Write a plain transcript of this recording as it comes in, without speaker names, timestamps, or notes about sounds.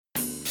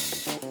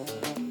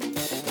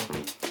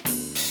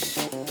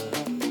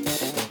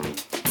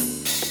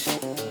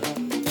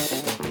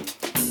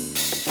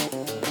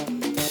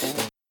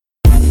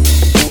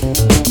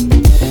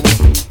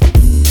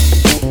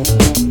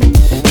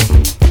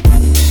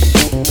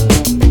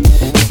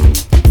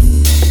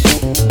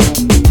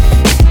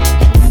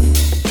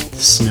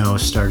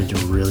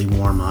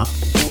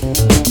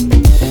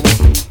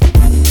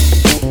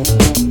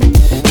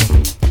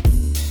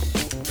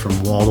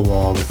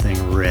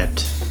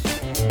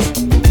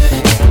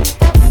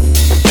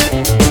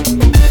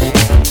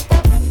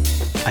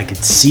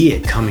could see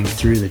it coming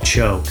through the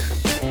choke.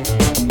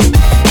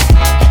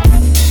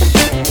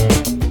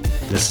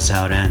 This is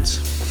how it ends.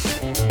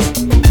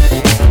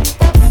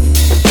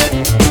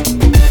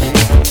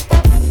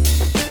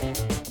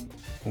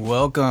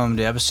 Welcome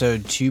to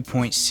episode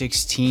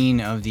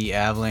 2.16 of the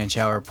Avalanche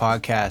Hour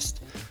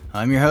podcast.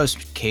 I'm your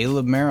host,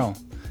 Caleb Merrill.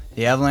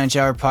 The Avalanche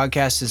Hour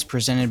podcast is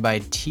presented by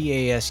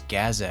TAS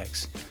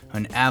GazX,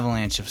 an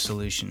avalanche of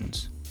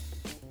solutions,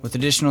 with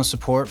additional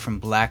support from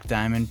Black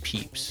Diamond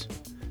Peeps,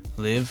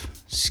 Live,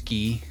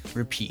 Ski,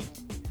 Repeat,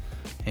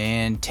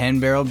 and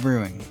 10 Barrel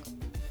Brewing,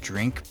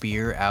 drink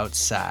beer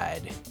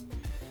outside.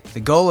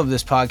 The goal of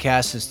this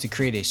podcast is to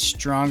create a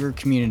stronger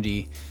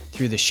community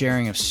through the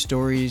sharing of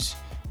stories,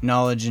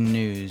 knowledge, and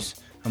news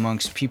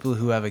amongst people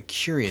who have a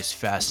curious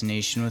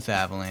fascination with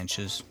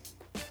avalanches.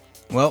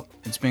 Well,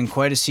 it's been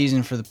quite a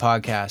season for the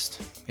podcast.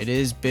 It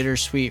is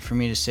bittersweet for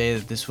me to say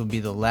that this will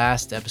be the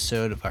last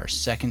episode of our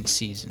second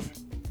season.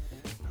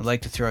 I'd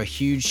like to throw a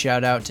huge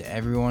shout out to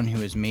everyone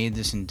who has made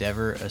this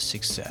endeavor a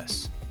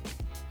success.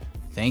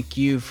 Thank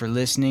you for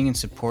listening and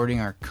supporting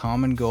our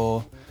common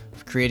goal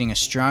of creating a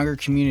stronger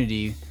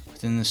community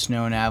within the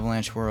snow and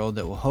avalanche world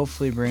that will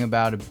hopefully bring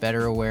about a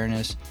better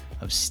awareness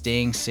of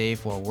staying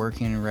safe while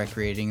working and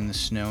recreating in the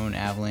snow and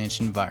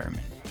avalanche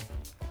environment.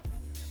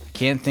 I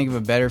can't think of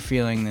a better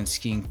feeling than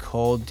skiing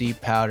cold,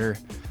 deep powder,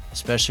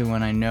 especially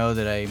when I know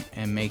that I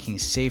am making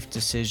safe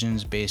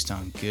decisions based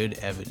on good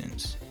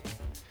evidence.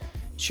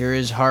 It sure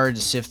is hard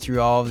to sift through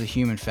all of the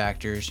human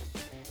factors,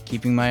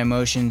 keeping my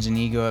emotions and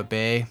ego at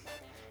bay,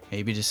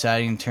 maybe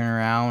deciding to turn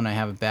around when I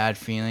have a bad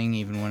feeling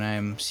even when I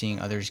am seeing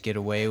others get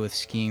away with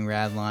skiing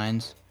rad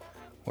lines,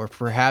 or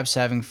perhaps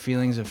having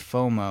feelings of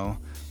FOMO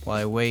while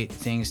I wait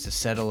things to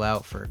settle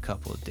out for a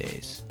couple of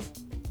days.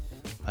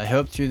 I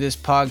hope through this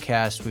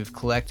podcast we've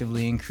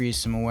collectively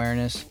increased some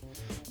awareness,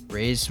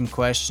 raised some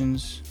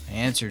questions,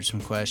 answered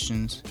some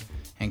questions,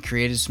 and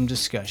created some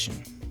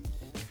discussion.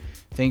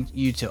 Thank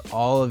you to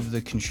all of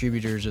the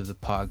contributors of the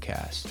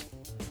podcast.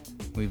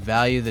 We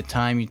value the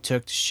time you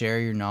took to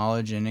share your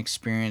knowledge and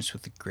experience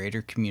with the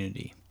greater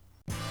community.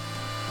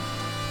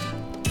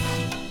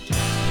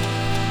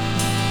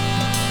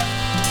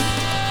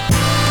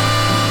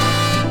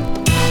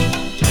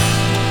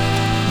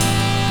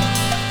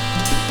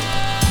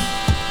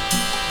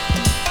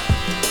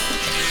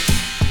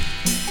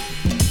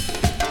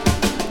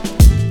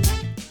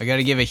 I got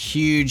to give a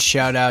huge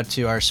shout out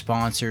to our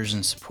sponsors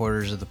and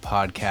supporters of the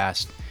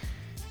podcast.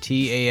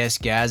 TAS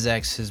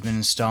GazX has been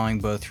installing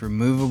both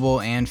removable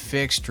and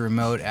fixed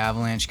remote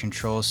avalanche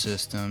control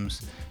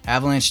systems,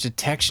 avalanche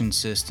detection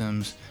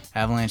systems,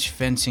 avalanche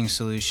fencing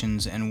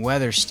solutions, and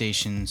weather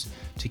stations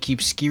to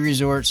keep ski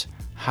resorts,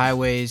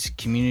 highways,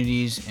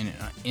 communities, and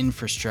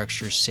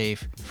infrastructure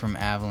safe from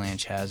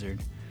avalanche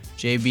hazard.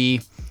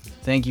 JB,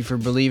 thank you for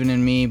believing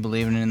in me,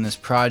 believing in this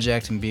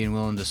project, and being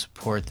willing to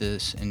support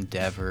this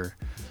endeavor.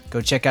 Go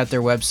check out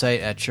their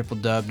website at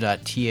www.tas.fr.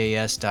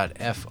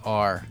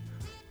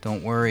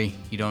 Don't worry,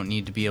 you don't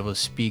need to be able to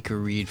speak or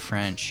read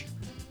French.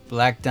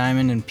 Black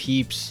Diamond and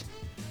Peeps.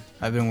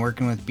 I've been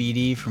working with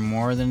BD for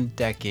more than a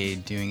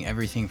decade, doing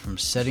everything from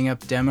setting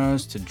up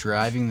demos to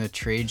driving the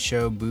trade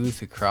show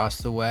booth across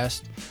the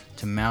West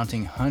to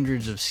mounting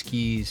hundreds of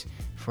skis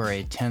for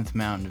a 10th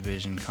Mountain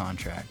Division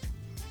contract.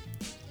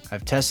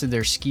 I've tested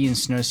their ski and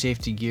snow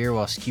safety gear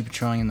while ski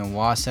patrolling in the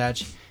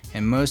Wasatch,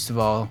 and most of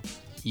all,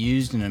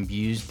 used and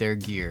abused their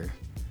gear.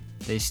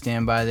 They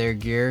stand by their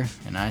gear,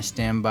 and I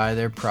stand by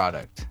their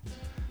product.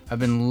 I've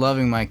been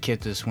loving my kit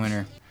this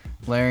winter.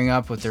 Layering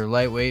up with their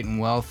lightweight and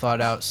well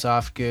thought out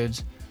soft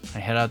goods, I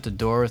head out the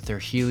door with their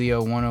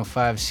Helio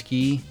 105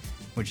 ski,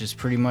 which is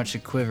pretty much a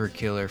quiver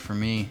killer for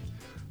me.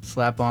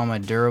 Slap on my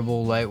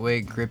durable,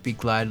 lightweight, grippy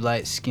Glide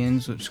Light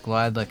skins, which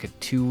glide like a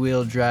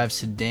two-wheel drive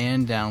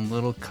sedan down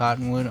Little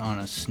Cottonwood on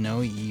a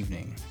snowy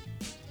evening.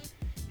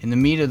 In the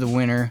meat of the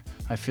winter,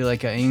 I feel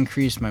like I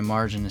increased my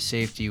margin of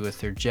safety with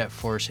their Jet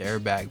Force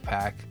airbag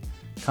pack,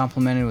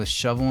 complemented with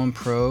shovel and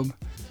probe,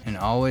 and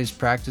always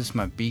practice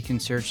my beacon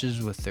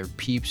searches with their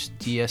Peeps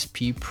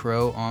DSP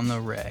Pro on the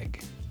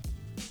reg.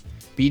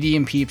 BD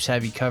and Peeps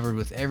have you covered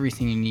with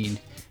everything you need,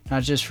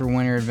 not just for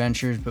winter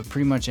adventures, but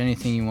pretty much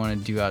anything you want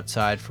to do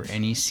outside for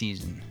any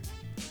season.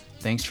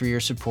 Thanks for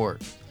your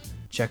support.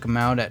 Check them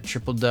out at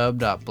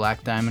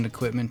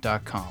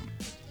www.blackdiamondequipment.com.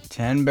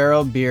 10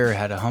 Barrel Beer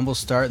had a humble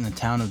start in the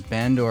town of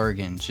Bend,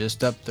 Oregon,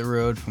 just up the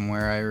road from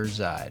where I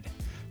reside.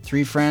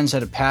 3 friends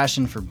had a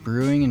passion for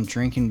brewing and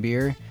drinking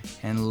beer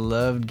and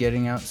loved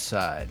getting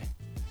outside.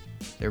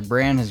 Their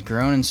brand has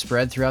grown and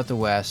spread throughout the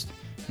West,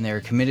 and they are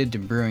committed to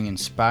brewing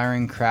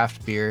inspiring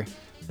craft beer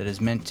that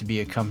is meant to be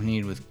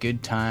accompanied with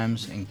good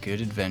times and good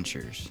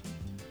adventures.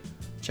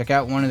 Check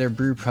out one of their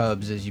brew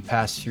pubs as you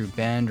pass through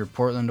Bend or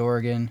Portland,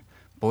 Oregon,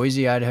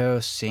 Boise, Idaho,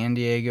 San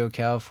Diego,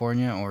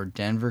 California, or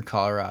Denver,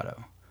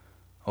 Colorado.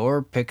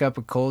 Or pick up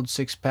a cold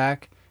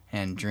 6-pack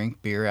and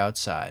drink beer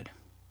outside.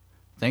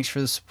 Thanks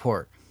for the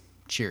support.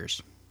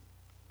 Cheers.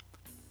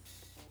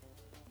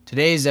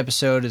 Today's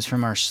episode is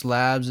from our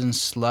Slabs and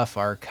Sluff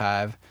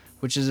archive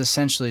which is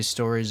essentially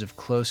stories of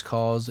close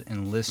calls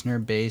and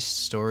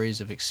listener-based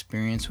stories of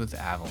experience with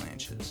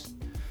avalanches.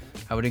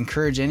 I would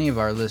encourage any of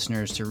our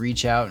listeners to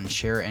reach out and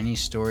share any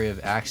story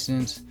of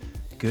accidents,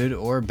 good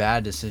or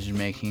bad decision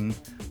making,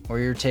 or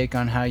your take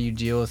on how you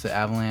deal with the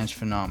avalanche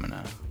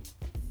phenomena.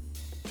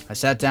 I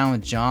sat down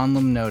with John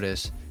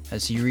Lemnotis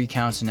as he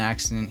recounts an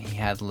accident he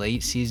had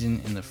late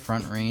season in the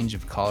Front Range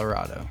of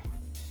Colorado.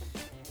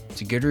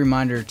 It's a good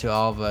reminder to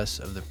all of us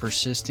of the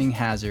persisting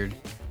hazard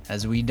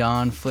as we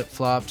don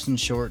flip-flops and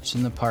shorts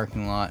in the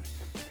parking lot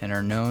and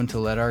are known to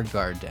let our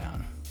guard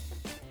down.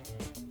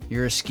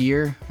 You're a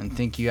skier and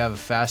think you have a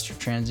faster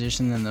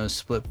transition than those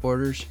split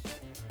boarders?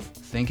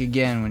 Think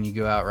again when you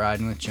go out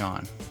riding with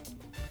John.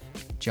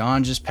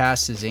 John just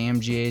passed his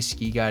AMGA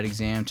ski guide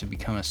exam to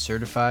become a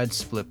certified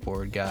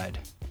splitboard guide.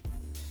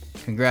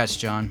 Congrats,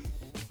 John.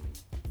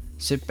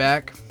 Sit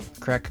back,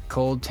 crack a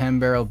cold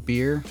 10-barrel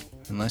beer,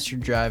 unless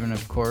you're driving,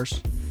 of course,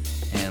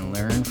 and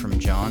learn from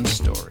John's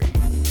story.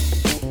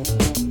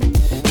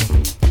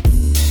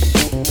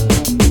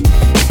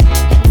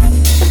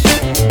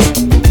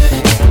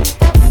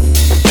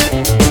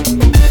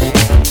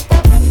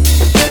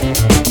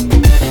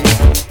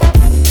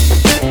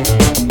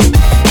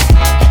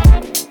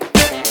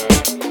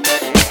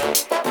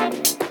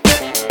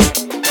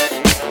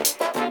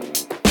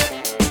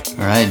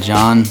 All right,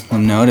 John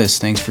Lemnotis,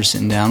 thanks for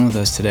sitting down with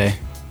us today.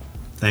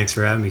 Thanks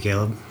for having me,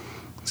 Caleb.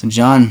 So,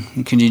 John,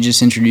 could you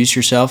just introduce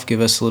yourself,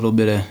 give us a little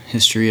bit of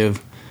history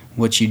of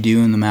what you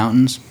do in the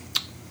mountains?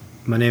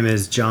 My name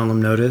is John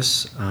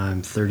Lemnotis.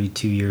 I'm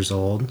 32 years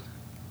old,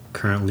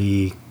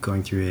 currently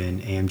going through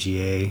an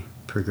AMGA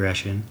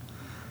progression,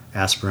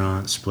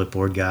 aspirant,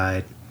 splitboard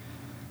guide.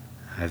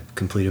 I've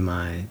completed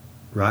my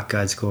rock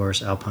guides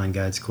course, alpine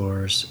guides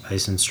course,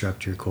 ice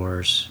instructor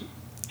course,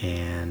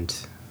 and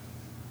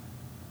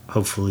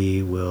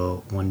hopefully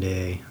will one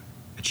day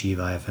achieve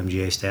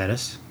IFMGA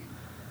status.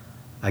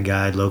 I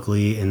guide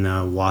locally in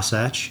the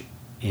Wasatch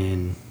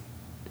in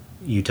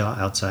Utah,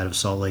 outside of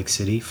Salt Lake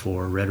City,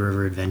 for Red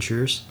River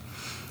Adventures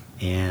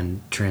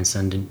and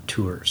Transcendent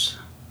Tours.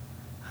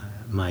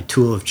 My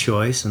tool of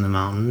choice in the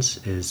mountains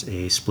is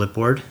a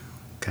splitboard,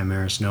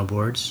 Chimera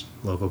Snowboards,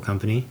 local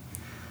company.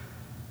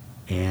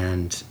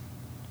 And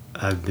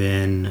I've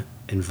been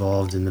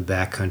involved in the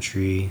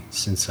backcountry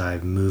since I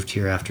moved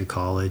here after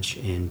college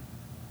in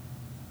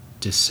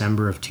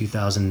December of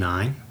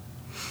 2009.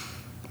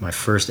 My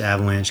first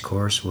avalanche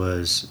course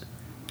was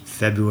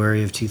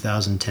February of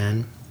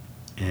 2010,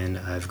 and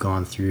I've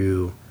gone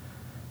through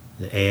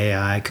the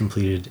AAI,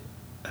 completed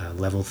a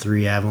level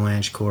 3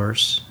 avalanche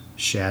course,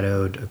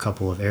 shadowed a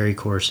couple of ARI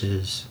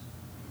courses,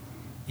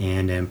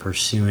 and am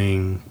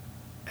pursuing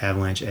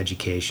avalanche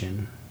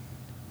education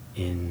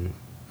in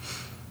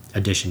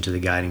addition to the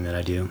guiding that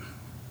I do.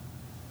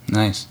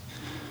 Nice.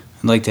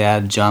 I'd like to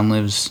add John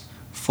lives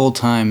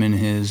full-time in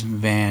his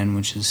van,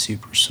 which is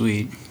super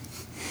sweet.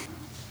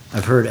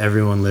 I've heard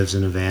everyone lives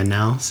in a van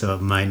now, so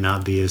it might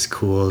not be as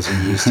cool as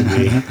it used to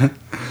be.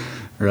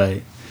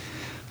 Right.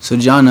 So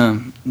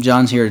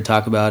John's here to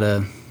talk about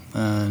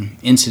an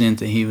incident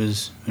that he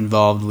was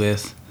involved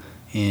with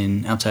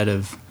outside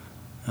of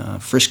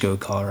Frisco,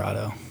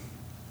 Colorado.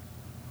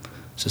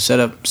 So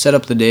set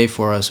up the day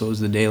for us. What was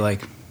the day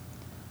like?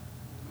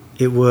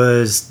 It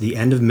was the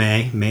end of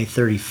May. May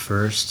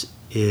 31st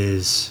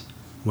is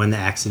when the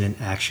accident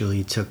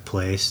actually took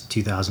place,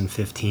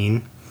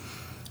 2015.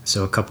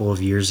 So a couple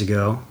of years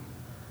ago.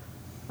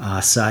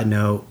 Side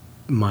note,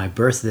 my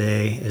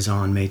birthday is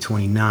on May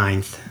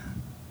 29th.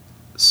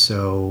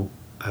 So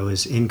I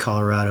was in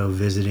Colorado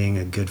visiting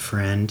a good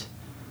friend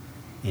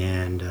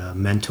and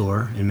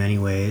mentor in many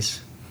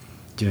ways,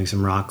 doing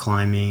some rock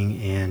climbing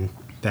and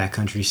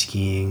backcountry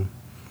skiing.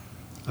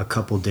 A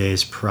couple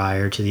days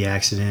prior to the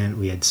accident,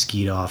 we had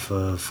skied off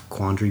of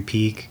Quandary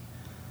Peak,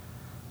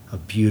 a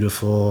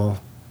beautiful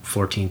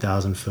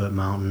 14,000 foot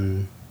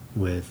mountain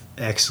with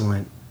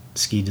excellent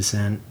ski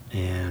descent,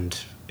 and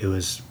it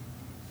was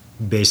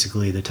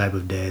basically the type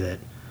of day that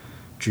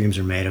dreams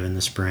are made of in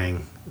the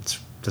spring.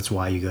 That's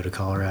why you go to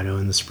Colorado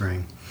in the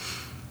spring.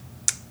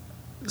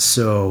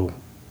 So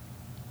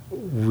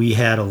we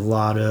had a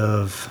lot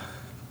of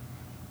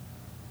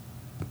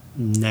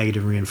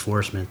negative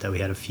reinforcement that we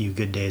had a few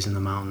good days in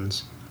the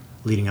mountains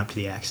leading up to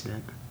the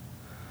accident.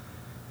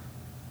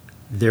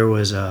 There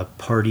was a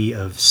party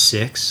of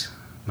 6,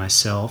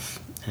 myself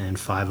and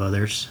 5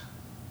 others.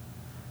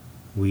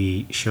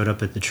 We showed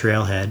up at the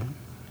trailhead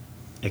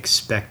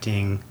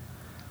expecting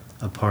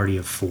a party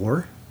of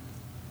 4,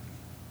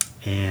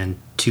 and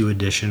 2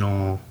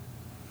 additional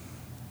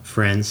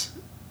friends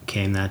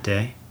came that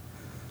day.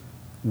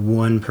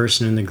 One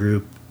person in the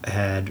group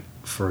had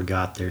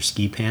forgot their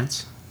ski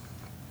pants.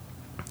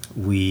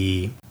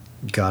 We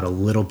got a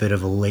little bit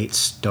of a late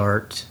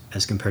start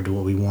as compared to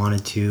what we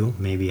wanted to,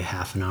 maybe a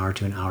half an hour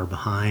to an hour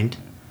behind.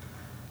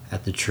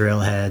 At the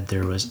trailhead,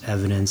 there was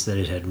evidence that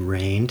it had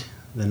rained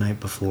the night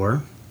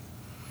before,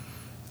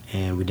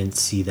 and we didn't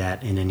see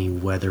that in any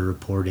weather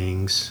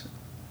reportings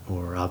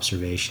or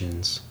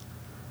observations.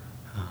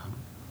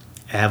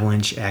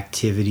 Avalanche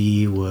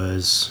activity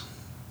was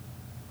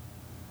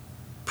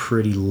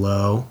pretty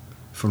low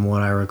from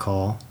what I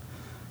recall.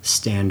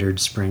 Standard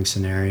spring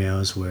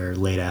scenarios where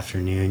late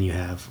afternoon you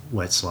have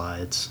wet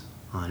slides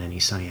on any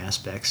sunny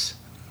aspects,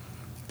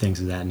 things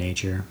of that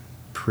nature.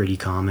 Pretty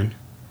common.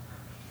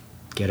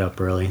 Get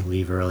up early,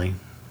 leave early.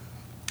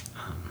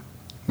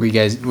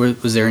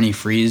 Was there any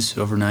freeze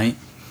overnight?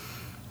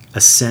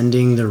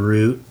 Ascending the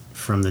route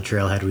from the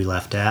trailhead we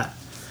left at,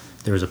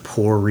 there was a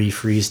poor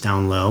refreeze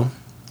down low,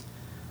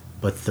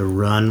 but the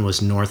run was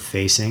north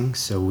facing,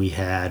 so we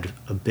had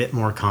a bit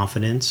more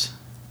confidence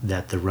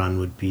that the run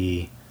would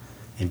be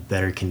in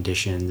better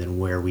condition than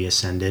where we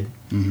ascended.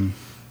 Mm-hmm.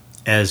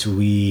 As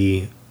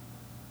we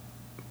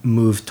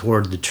moved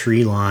toward the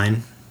tree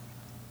line,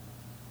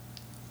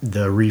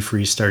 the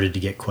refreeze started to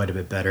get quite a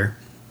bit better,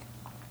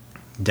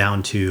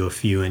 down to a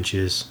few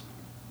inches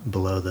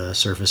below the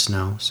surface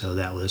snow, so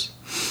that was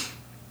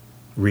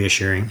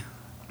reassuring.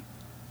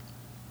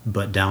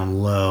 But down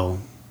low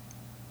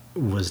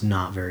was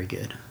not very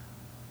good.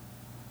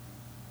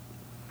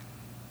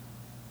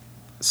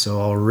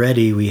 So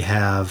already we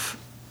have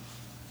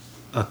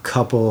a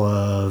couple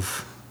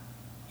of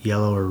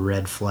yellow or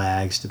red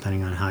flags,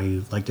 depending on how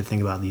you like to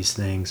think about these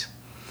things.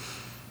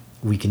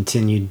 We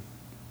continued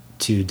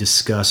to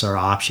discuss our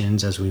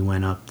options as we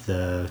went up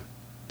the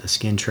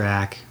skin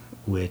track,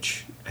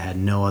 which had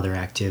no other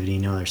activity,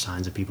 no other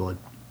signs that people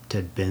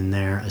had been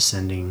there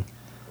ascending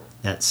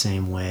that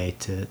same way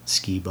to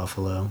ski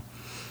Buffalo.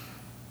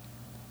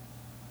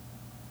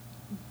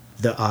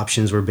 The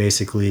options were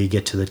basically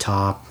get to the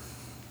top.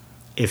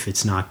 If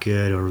it's not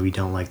good or we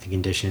don't like the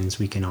conditions,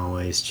 we can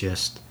always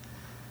just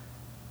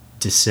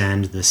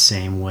descend the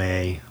same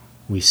way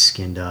we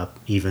skinned up,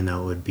 even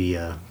though it would be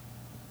a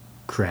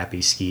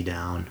crappy ski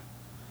down.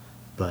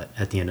 But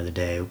at the end of the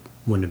day, it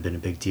wouldn't have been a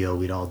big deal.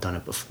 We'd all done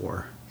it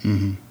before.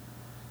 Mm-hmm.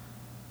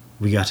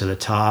 We got to the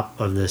top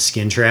of the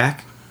skin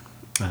track,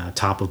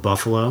 top of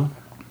Buffalo.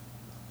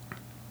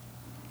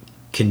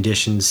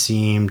 Conditions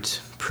seemed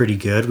pretty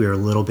good. We were a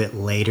little bit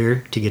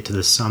later to get to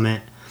the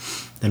summit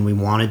than we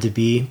wanted to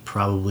be,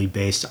 probably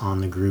based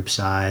on the group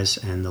size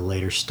and the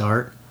later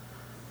start.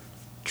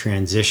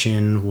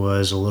 Transition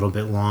was a little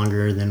bit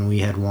longer than we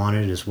had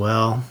wanted as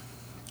well.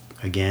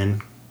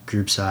 Again,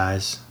 group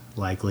size,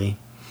 likely.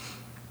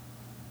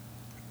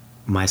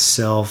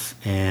 Myself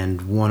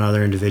and one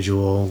other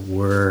individual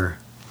were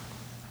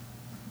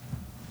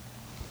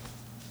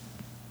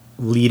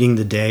leading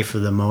the day for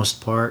the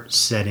most part,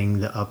 setting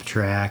the up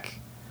track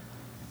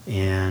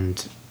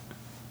and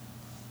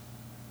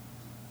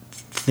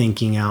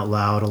thinking out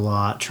loud a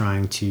lot,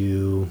 trying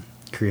to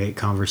create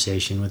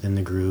conversation within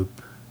the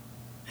group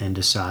and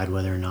decide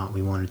whether or not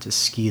we wanted to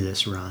ski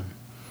this run.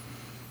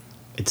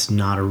 It's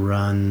not a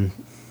run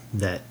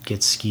that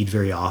gets skied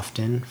very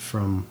often,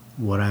 from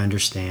what I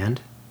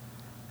understand.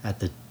 At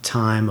the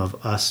time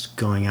of us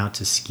going out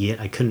to ski it,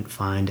 I couldn't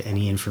find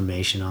any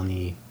information on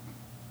the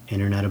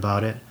internet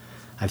about it.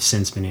 I've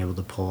since been able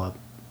to pull up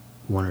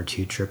one or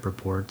two trip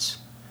reports.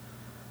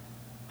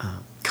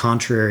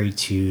 Contrary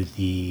to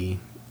the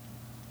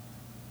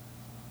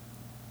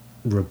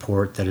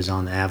report that is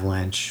on the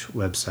Avalanche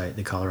website,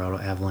 the Colorado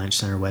Avalanche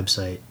Center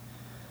website,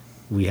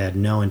 we had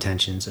no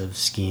intentions of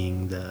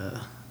skiing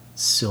the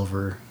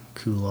Silver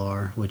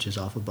Couloir, which is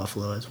off of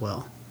Buffalo as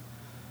well.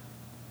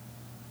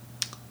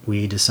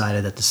 We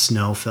decided that the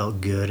snow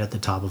felt good at the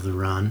top of the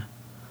run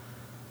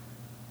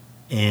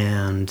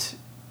and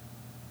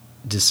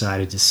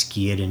decided to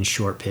ski it in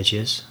short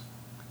pitches,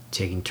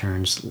 taking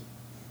turns,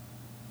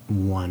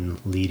 one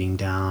leading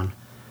down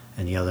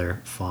and the other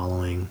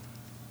following,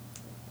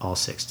 all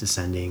six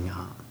descending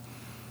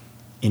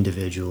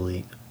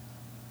individually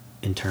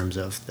in terms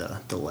of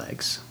the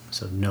legs.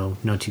 So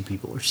no two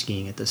people were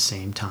skiing at the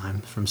same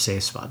time from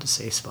safe spot to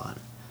safe spot.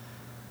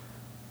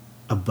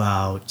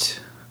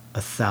 About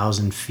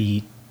 1,000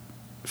 feet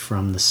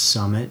from the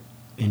summit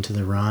into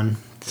the run,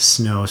 the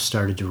snow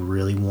started to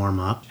really warm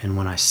up, and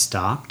when I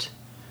stopped,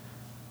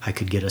 I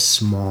could get a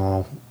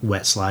small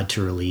wet slide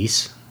to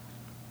release.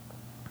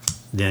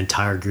 The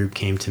entire group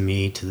came to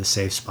me to the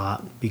safe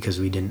spot because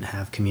we didn't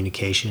have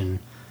communication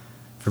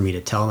for me to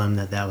tell them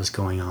that that was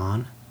going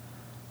on.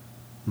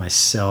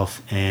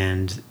 Myself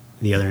and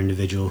the other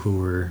individual who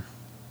were,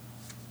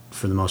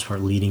 for the most part,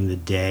 leading the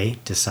day,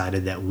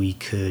 decided that we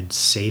could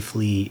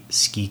safely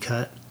ski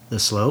cut the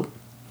slope,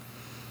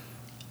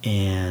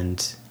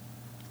 and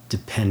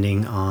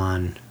depending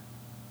on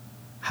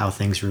how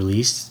things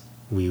released,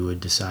 we would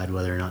decide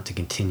whether or not to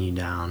continue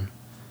down.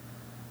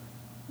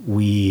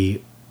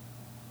 We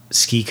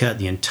ski cut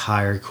the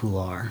entire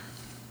couloir.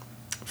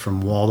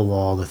 From wall to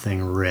wall, the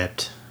thing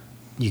ripped.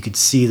 You could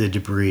see the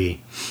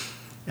debris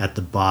at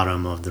the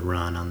bottom of the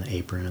run on the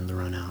apron and the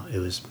run out. It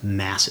was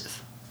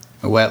massive.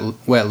 A wet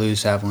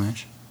loose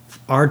avalanche.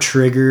 Our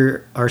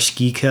trigger, our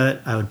ski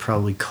cut, I would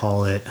probably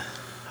call it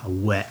a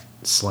wet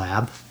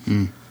slab.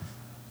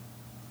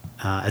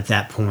 At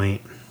that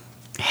point,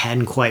 it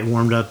hadn't quite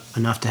warmed up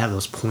enough to have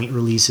those point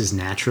releases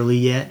naturally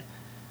yet,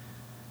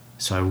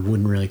 so I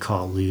wouldn't really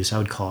call it loose. I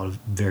would call it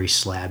very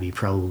slabby.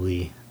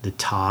 Probably the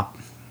top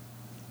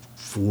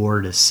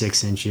 4 to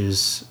 6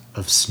 inches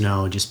of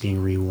snow just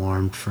being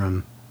rewarmed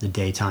from the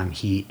daytime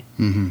heat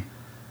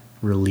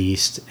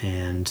released,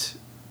 and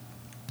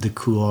the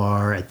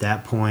couloir at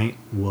that point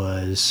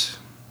was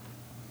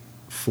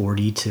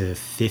 40 to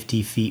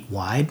 50 feet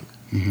wide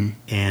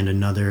and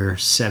another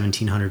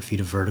 1,700 feet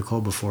of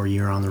vertical before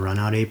you're on the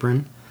runout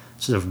apron.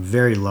 So it's a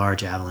very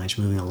large avalanche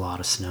moving a lot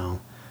of snow.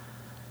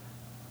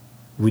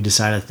 We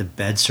decided that the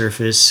bed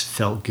surface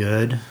felt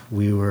good.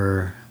 We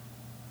were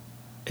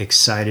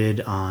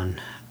excited on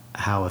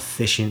how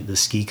efficient the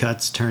ski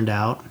cuts turned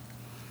out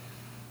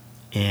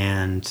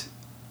and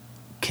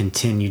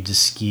continued to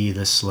ski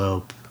the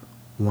slope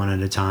one at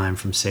a time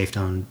from safe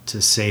zone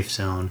to safe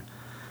zone.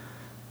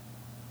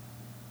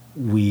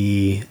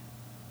 We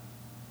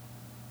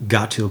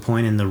got to a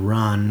point in the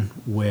run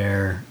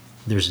where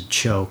there's a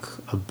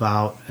choke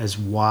about as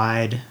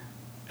wide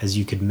as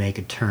you could make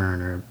a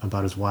turn, or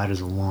about as wide as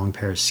a long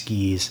pair of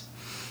skis.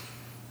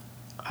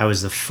 I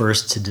was the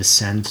first to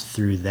descend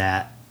through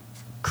that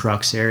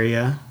crux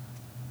area,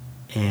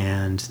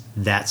 and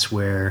that's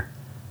where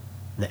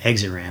the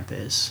exit ramp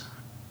is.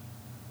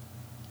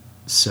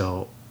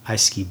 So I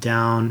skied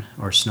down,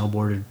 or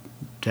snowboarded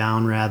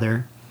down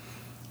rather,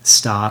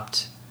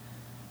 stopped.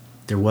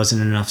 There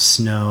wasn't enough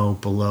snow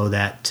below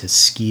that to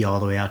ski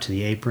all the way out to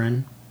the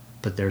apron,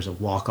 but there's a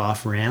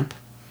walk-off ramp.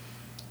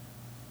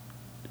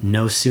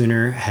 No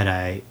sooner had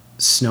I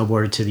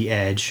snowboarded to the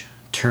edge,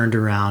 turned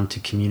around to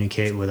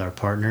communicate with our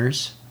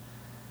partners,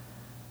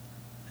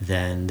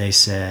 then they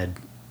said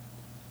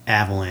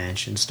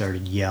Avalanche and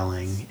started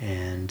yelling,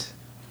 and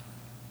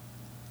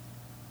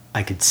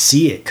I could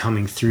see it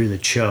coming through the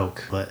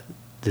choke, but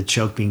the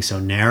choke being so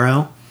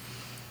narrow,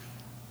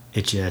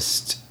 it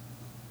just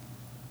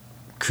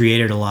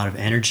created a lot of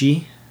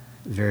energy,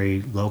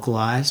 very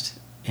localized,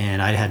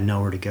 and I had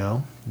nowhere to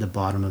go. The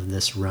bottom of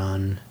this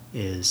run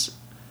is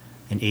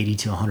an 80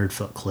 to 100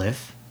 foot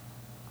cliff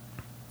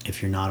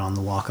if you're not on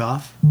the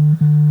walk-off.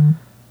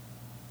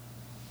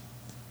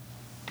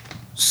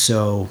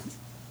 So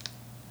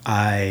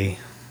I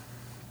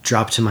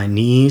dropped to my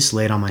knees,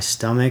 laid on my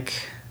stomach,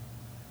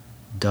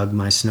 dug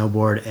my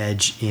snowboard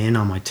edge in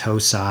on my toe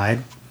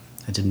side.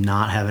 I did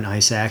not have an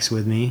ice axe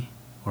with me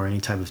or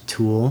any type of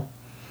tool.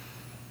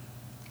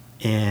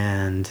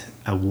 And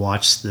I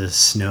watched the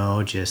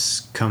snow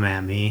just come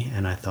at me,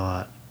 and I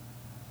thought,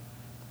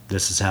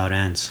 this is how it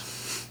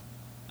ends.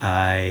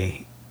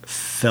 I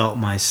felt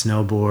my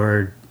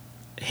snowboard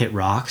hit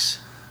rocks.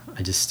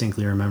 I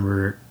distinctly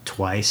remember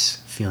twice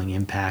feeling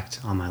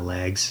impact on my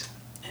legs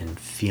and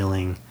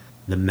feeling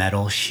the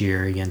metal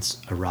shear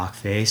against a rock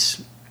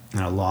face,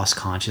 and I lost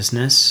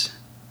consciousness,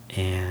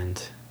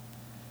 and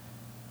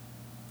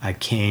I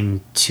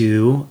came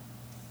to.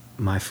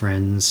 My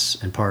friends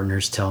and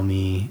partners tell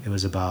me it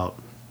was about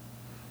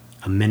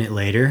a minute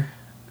later,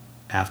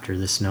 after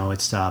the snow had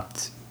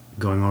stopped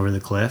going over the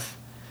cliff.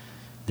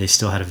 They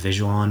still had a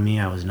visual on me.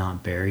 I was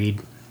not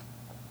buried.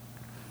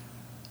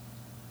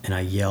 And I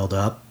yelled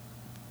up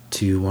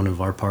to one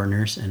of our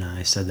partners, and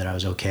I said that I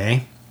was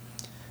okay.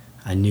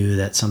 I knew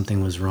that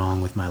something was wrong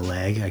with my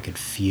leg. I could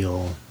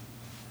feel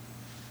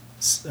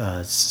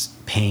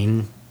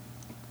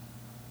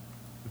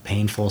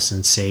painful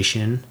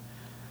sensation,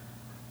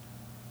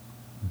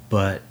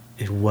 but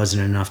it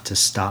wasn't enough to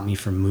stop me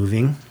from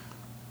moving.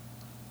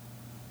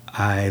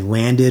 I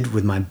landed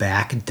with my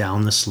back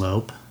down the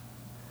slope.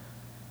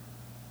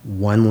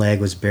 One leg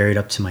was buried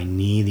up to my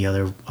knee, the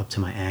other up to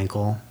my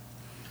ankle.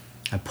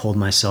 I pulled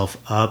myself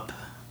up,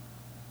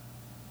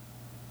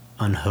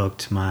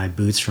 unhooked my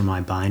boots from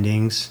my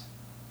bindings,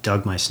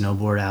 dug my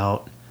snowboard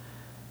out,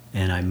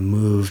 and I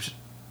moved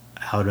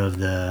out of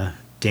the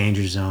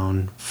danger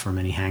zone from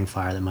any hang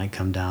fire that might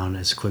come down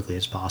as quickly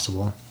as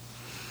possible.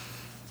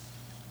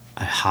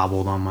 I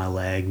hobbled on my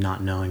leg,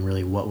 not knowing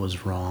really what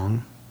was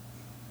wrong.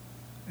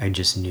 I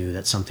just knew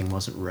that something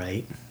wasn't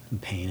right,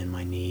 pain in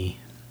my knee,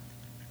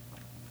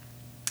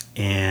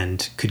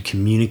 and could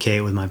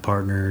communicate with my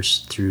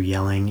partners through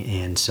yelling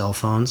and cell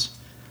phones,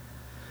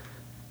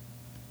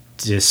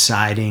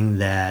 deciding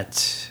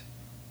that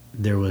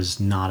there was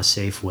not a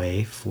safe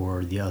way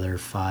for the other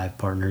 5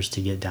 partners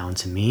to get down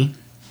to me.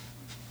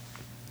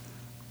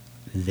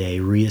 They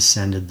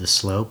reascended the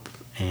slope,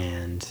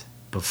 and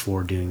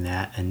before doing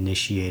that,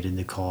 initiated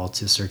the call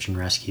to search and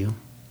rescue.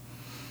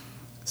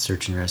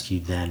 Search and rescue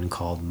then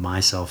called my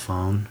cell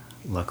phone.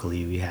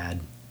 Luckily, we had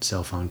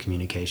cell phone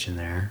communication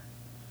there,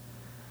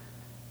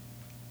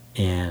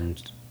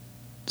 and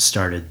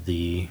started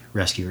the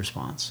rescue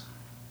response.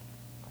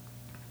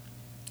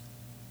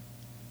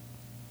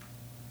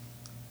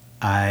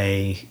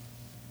 I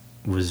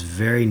was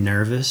very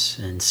nervous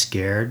and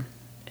scared,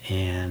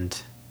 and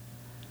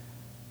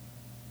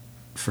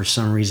for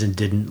some reason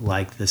didn't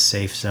like the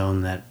safe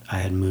zone that I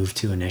had moved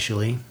to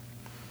initially,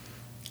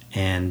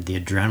 and the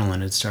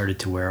adrenaline had started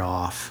to wear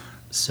off.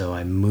 So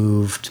I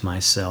moved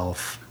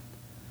myself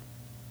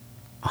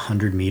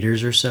 100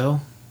 meters or so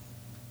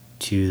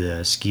to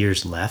the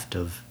skiers left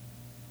of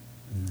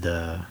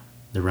the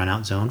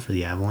runout zone for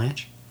the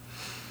Avalanche,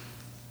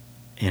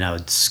 and I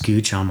would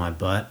scooch on my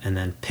butt and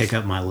then pick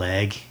up my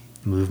leg,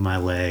 move my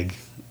leg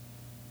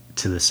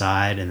to the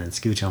side, and then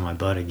scooch on my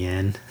butt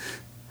again.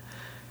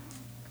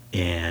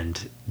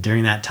 And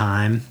during that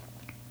time,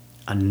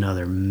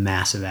 another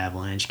massive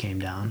avalanche came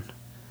down,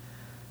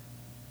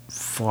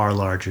 far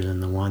larger than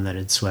the one that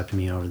had swept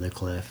me over the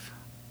cliff.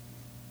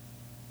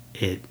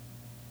 It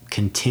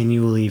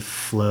continually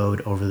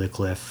flowed over the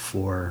cliff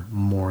for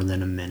more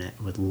than a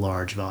minute with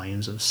large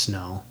volumes of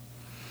snow.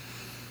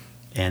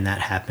 And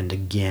that happened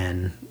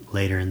again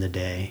later in the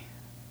day.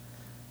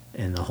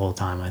 And the whole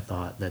time I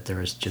thought that there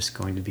was just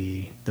going to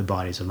be the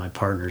bodies of my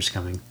partners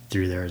coming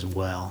through there as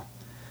well,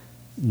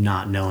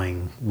 not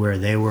knowing where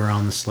they were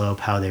on the slope,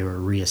 how they were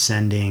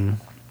reascending.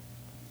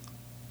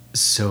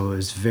 So it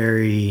was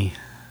very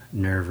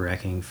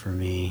nerve-wracking for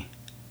me,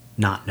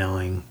 not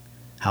knowing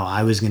how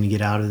I was going to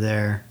get out of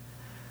there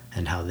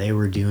and how they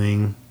were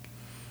doing,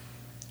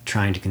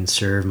 trying to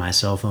conserve my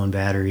cell phone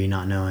battery,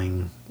 not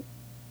knowing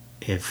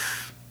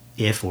if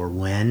or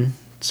when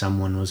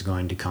someone was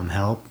going to come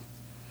help,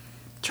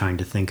 trying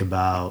to think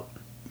about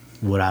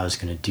what I was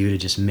going to do to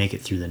just make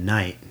it through the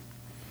night.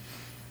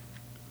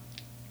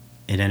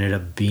 It ended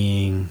up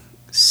being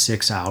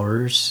 6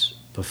 hours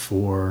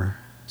before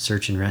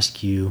search and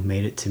rescue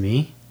made it to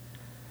me.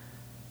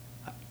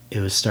 It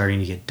was starting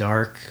to get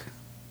dark.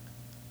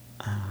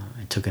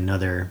 It took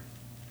another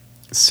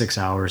 6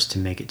 hours to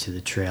make it to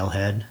the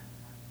trailhead,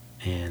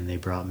 and they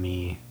brought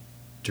me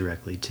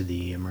directly to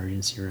the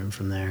emergency room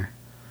from there.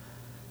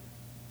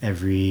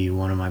 Every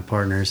one of my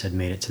partners had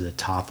made it to the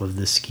top of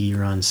the ski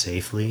run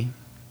safely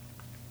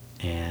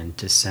and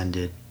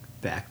descended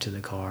back to the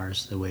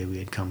cars the way we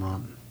had come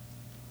up.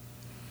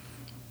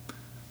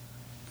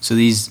 So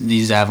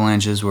these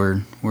avalanches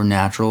were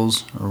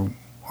naturals,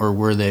 or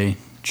were they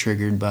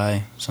triggered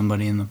by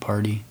somebody in the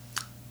party?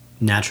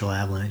 Natural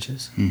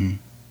avalanches. Mm-hmm.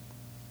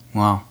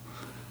 Wow,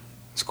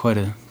 it's quite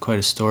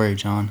a story,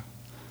 John.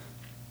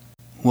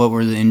 What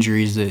were the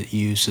injuries that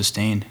you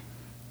sustained?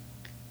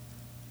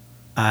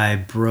 I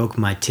broke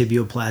my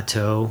tibial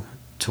plateau,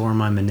 tore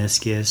my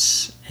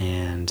meniscus,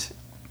 and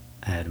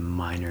I had a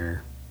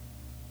minor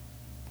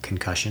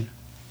concussion.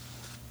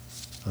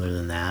 Other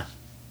than that,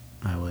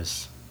 I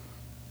was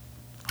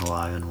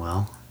alive and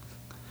well.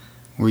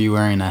 Were you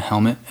wearing a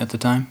helmet at the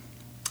time?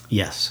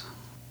 Yes.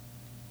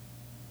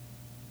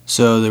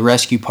 So the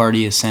rescue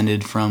party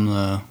ascended from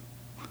a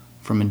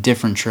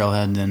different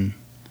trailhead than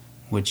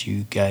what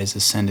you guys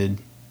ascended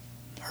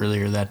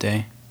earlier that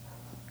day?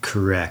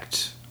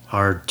 Correct.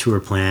 Our tour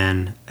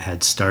plan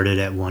had started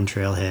at one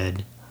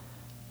trailhead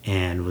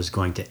and was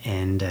going to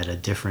end at a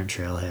different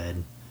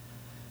trailhead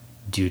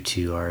due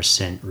to our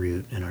ascent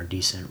route and our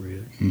descent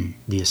route.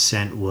 The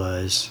ascent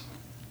was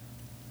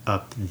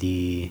up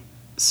the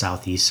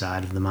southeast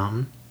side of the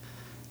mountain.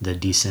 The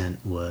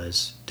descent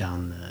was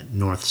down the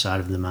north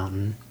side of the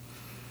mountain.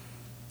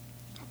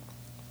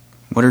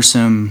 What are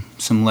some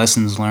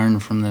lessons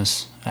learned from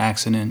this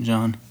accident,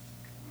 John?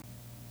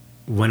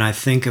 When I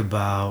think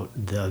about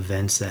the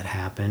events that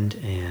happened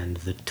and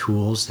the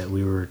tools that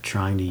we were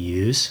trying to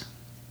use,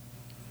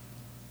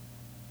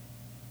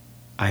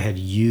 I had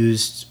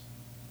used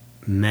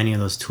many of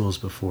those tools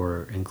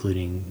before,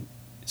 including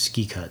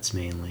ski cuts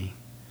mainly.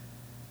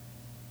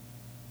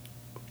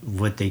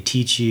 What they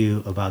teach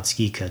you about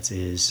ski cuts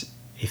is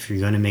if you're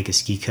going to make a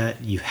ski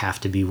cut, you have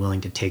to be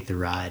willing to take the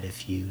ride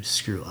if you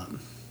screw up.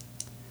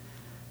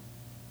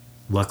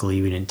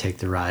 Luckily, we didn't take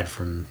the ride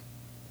from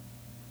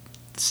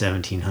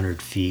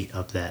 1,700 feet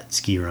up that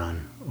ski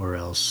run, or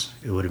else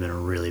it would have been a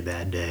really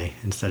bad day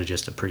instead of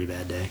just a pretty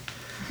bad day.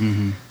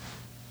 Mm-hmm.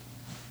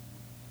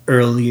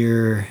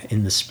 Earlier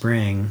in the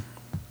spring,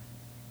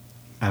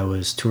 I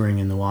was touring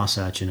in the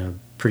Wasatch in a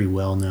pretty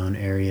well-known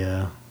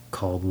area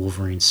called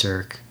Wolverine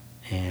Cirque,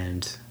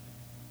 and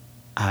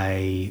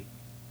I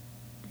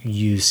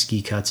use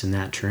ski cuts in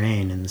that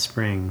terrain in the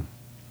spring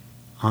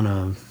on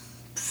a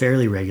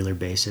fairly regular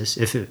basis.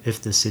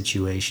 If the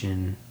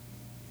situation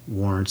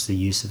warrants the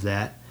use of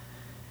that,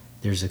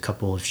 there's a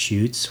couple of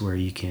chutes where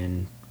you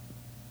can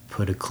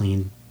put a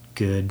clean,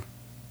 good,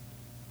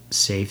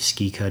 safe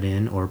ski cut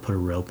in, or put a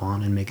rope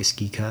on and make a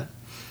ski cut,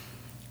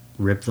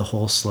 rip the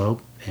whole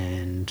slope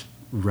and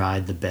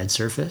ride the bed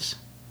surface.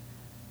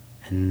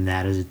 And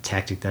that is a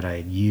tactic that I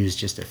had used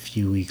just a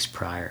few weeks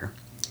prior,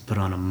 but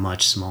on a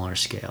much smaller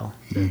scale.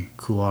 The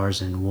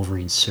couloirs in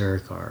Wolverine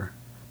Cirque are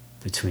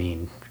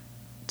between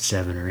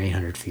 700 or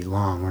 800 feet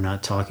long. We're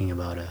not talking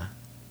about a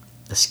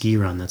ski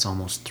run that's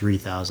almost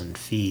 3,000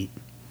 feet.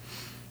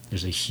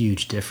 There's a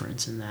huge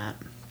difference in that.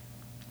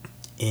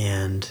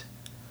 And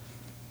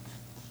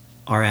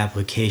our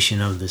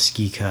application of the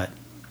ski cut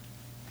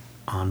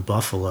on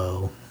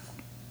Buffalo,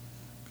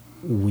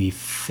 we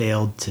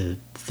failed to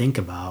think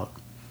about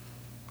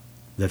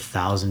the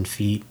 1,000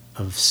 feet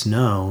of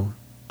snow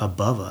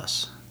above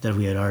us that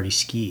we had already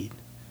skied.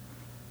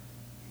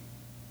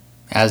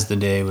 As the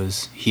day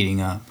was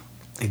heating up.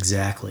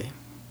 Exactly.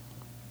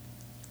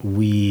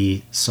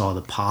 We saw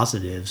the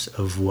positives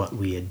of what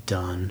we had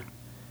done,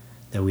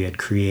 that we had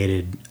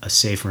created a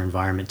safer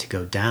environment to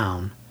go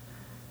down,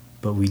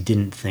 but we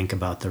didn't think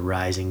about the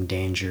rising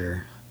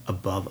danger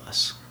above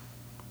us.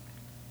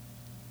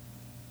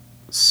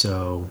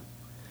 So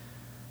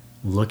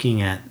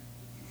looking at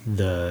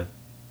the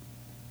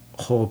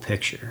whole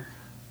picture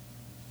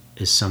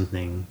is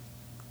something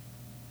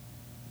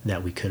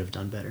that we could have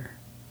done better.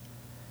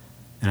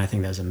 And I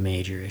think that's a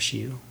major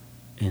issue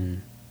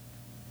in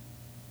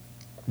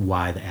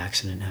why the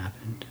accident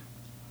happened.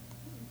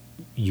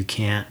 You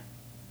can't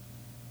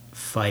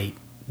fight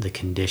the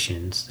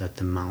conditions that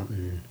the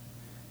mountain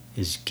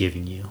is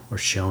giving you or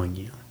showing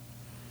you.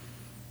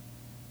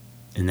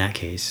 In that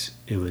case,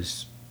 it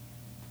was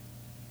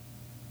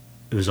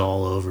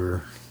all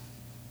over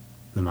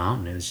the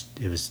mountain.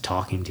 It was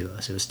talking to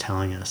us. It was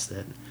telling us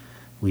that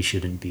we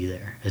shouldn't be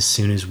there. As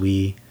soon as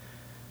we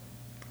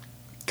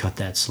cut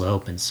that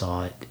slope and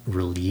saw it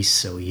release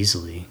so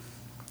easily,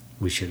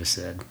 we should have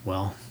said,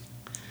 well,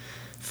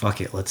 fuck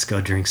it, let's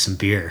go drink some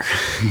beer.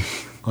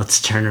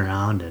 Let's turn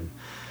around and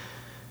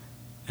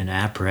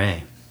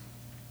après.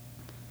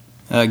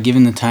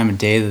 Given the time of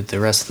day that the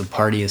rest of the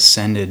party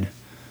ascended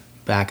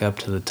back up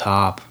to the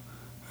top,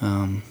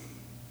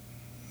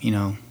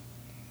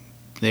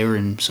 they were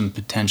in some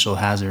potential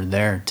hazard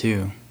there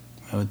too,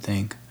 I would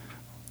think.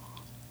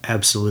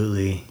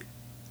 Absolutely.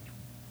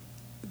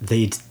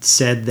 They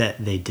said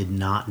that they did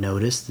not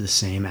notice the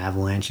same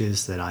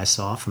avalanches that I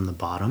saw from the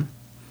bottom,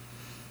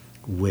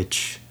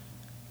 which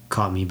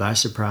caught me by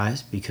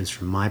surprise because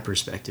from my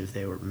perspective,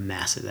 they were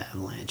massive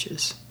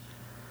avalanches.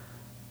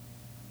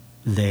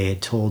 They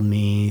had told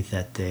me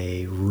that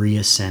they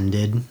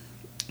reascended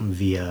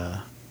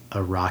via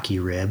a rocky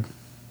rib,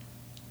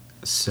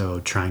 so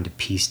trying to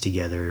piece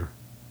together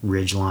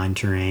ridgeline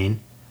terrain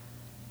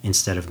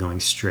instead of going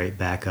straight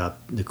back up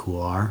the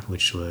couloir,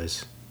 which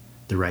was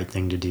the right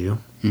thing to do.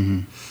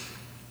 Mm-hmm.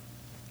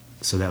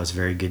 So that was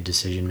very good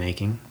decision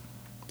making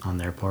on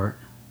their part.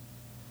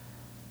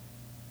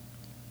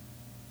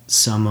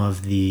 Some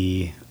of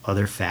the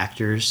other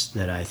factors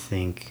that I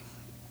think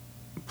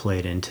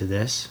played into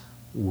this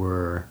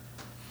were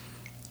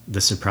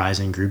the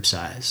surprising group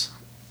size.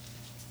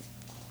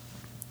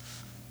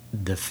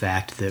 The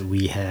fact that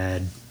we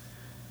had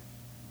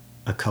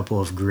a couple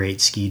of great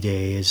ski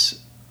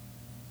days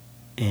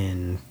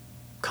in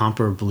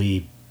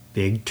comparably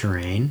big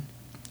terrain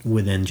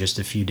within just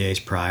a few days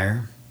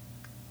prior,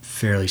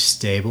 fairly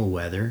stable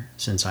weather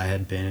since I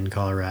had been in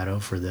Colorado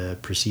for the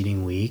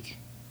preceding week.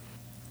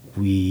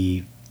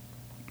 We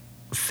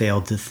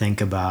failed to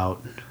think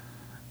about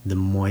the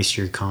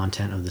moisture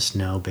content of the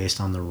snow based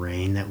on the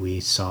rain that we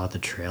saw at the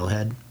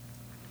trailhead,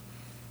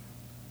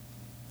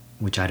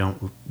 which I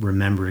don't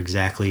remember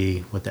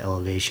exactly what the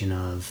elevation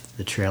of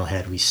the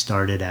trailhead we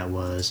started at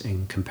was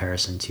in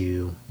comparison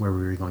to where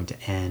we were going to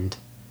end,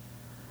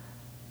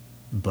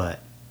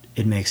 but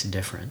it makes a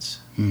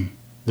difference.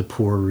 The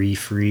poor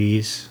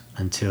refreeze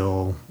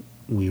until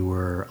we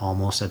were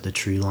almost at the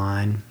tree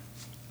line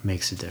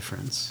makes a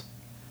difference.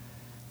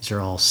 These are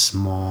all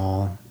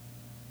small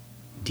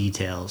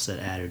details that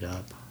added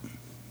up.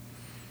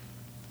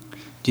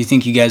 Do you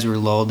think you guys were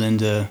lulled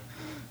into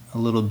a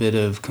little bit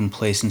of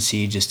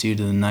complacency just due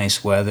to the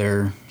nice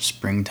weather,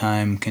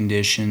 springtime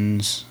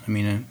conditions? I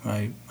mean,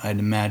 I'd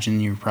imagine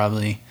you're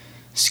probably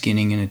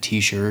skinning in a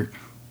t-shirt.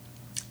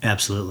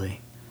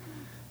 Absolutely.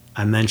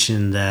 I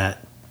mentioned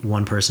that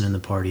one person in the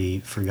party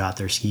forgot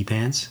their ski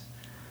pants.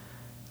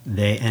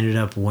 They ended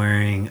up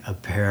wearing a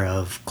pair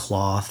of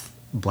cloth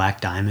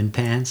black diamond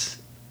pants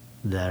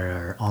that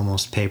are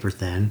almost paper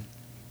thin,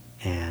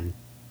 and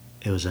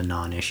it was a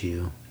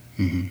non-issue.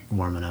 Mm-hmm.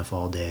 Warm enough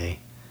all day.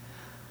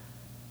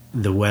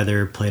 The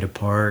weather played a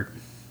part.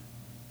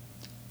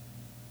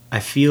 I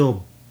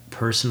feel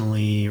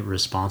personally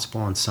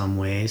responsible in some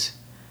ways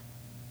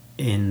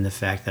in the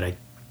fact that I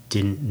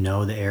didn't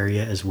know the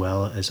area as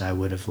well as I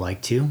would have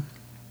liked to.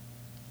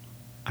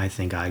 I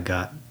think I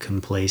got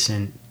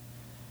complacent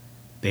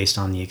based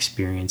on the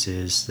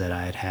experiences that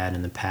I had had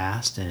in the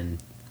past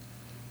and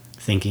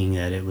thinking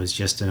that it was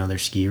just another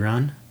ski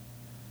run,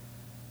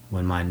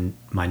 when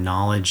my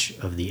knowledge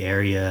of the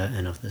area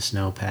and of the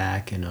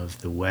snowpack and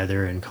of the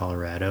weather in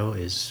Colorado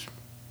is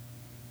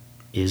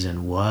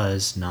and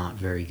was not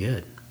very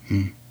good.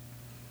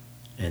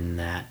 And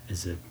that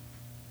is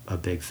a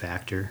big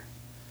factor.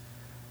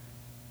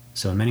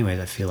 So in many ways,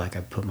 I feel like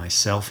I put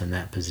myself in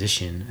that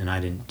position and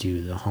I didn't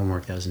do the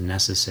homework that was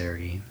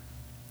necessary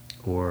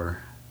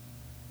or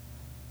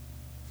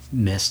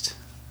missed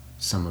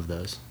some of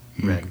those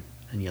red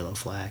and yellow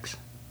flags.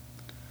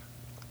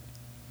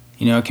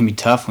 You know, it can be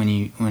tough when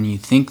you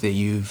think that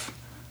you've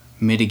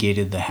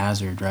mitigated the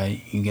hazard,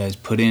 right? You guys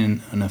put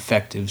in an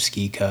effective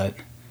ski cut,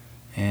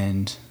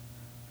 and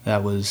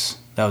that was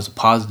a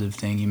positive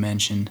thing you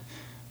mentioned.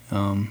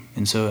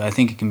 And so I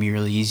think it can be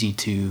really easy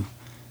to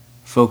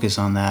focus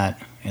on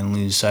that and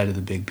lose sight of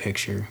the big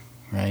picture,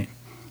 right?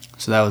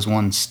 So that was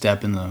one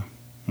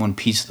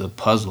piece of the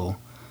puzzle.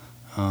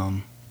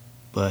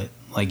 But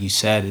like you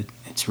said,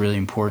 it's really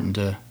important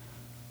to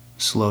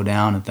slow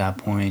down at that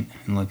point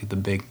and look at the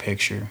big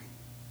picture.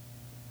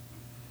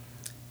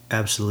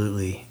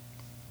 Absolutely.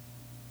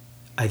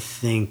 I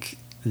think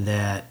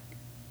that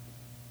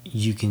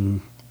you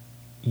can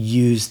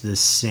use the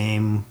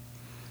same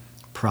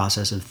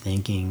process of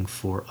thinking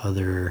for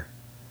other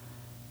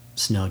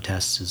snow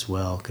tests as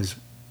well, because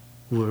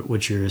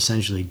what you're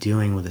essentially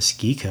doing with a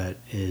ski cut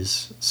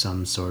is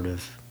some sort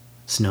of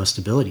snow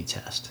stability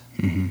test.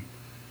 Mm-hmm.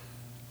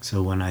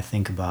 So when I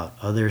think about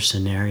other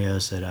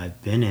scenarios that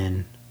I've been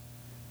in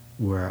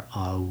where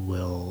I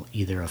will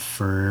either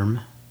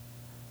affirm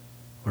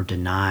or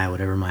deny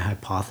whatever my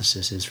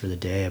hypothesis is for the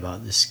day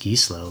about the ski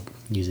slope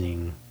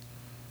using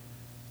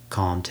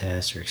column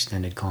tests or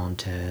extended column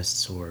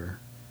tests or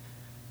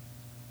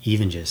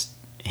even just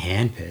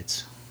hand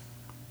pits,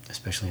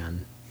 especially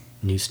on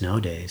new snow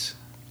days,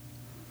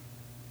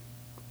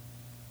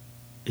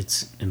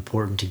 it's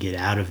important to get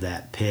out of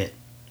that pit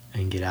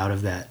and get out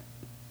of that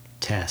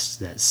test,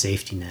 that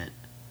safety net.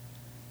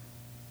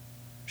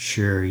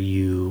 Sure,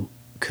 you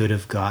could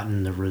have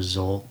gotten the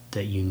result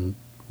that you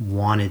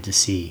wanted to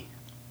see,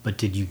 but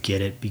did you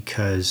get it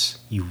because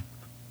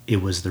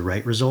it was the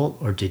right result,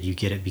 or did you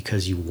get it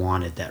because you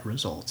wanted that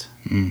result?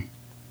 Mm.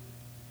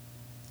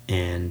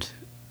 And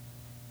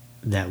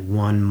that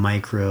one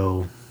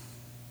micro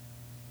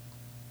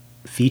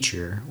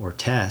feature or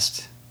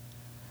test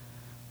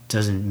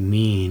doesn't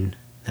mean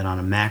that on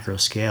a macro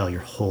scale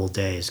your whole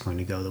day is going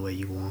to go the way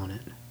you want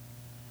it.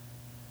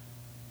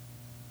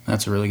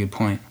 That's a really good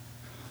point.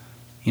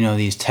 You know,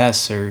 these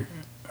tests are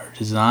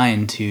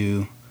designed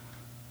to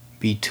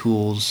be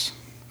tools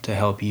to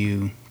help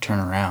you turn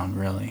around,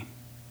 really,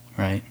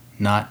 right?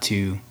 Not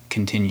to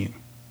continue.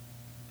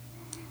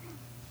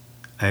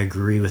 I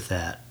agree with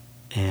that,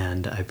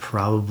 and I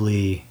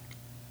probably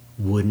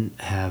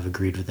wouldn't have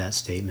agreed with that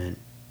statement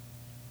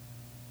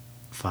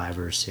 5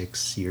 or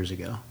 6 years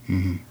ago,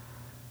 Mm-hmm.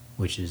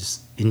 which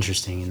is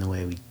interesting in the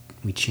way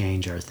we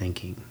change our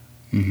thinking.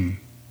 Mm-hmm.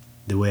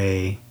 The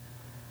way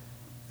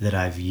that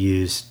I've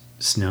used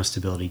snow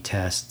stability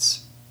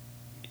tests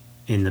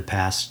in the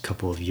past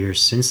couple of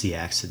years since the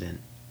accident,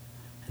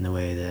 and the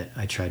way that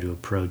I try to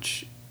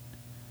approach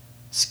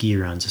ski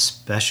runs,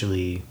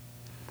 especially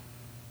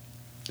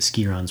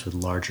ski runs with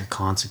larger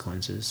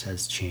consequences,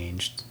 has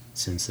changed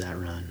since that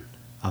run.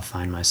 I'll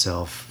find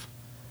myself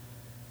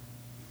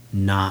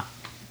not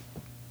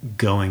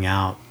going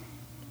out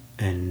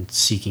and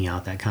seeking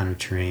out that kind of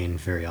terrain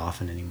very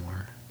often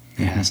anymore.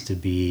 It has to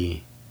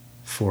be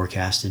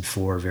forecasted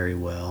for very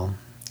well.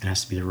 It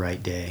has to be the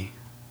right day.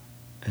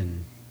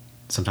 And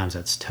sometimes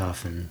that's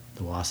tough in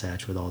the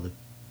Wasatch with all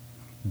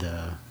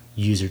the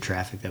user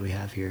traffic that we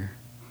have here.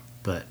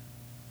 But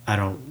I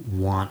don't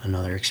want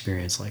another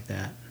experience like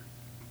that.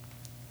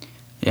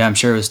 Yeah, I'm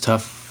sure it was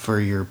tough for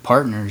your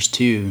partners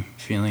too,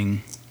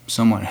 feeling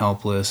somewhat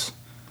helpless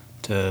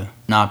to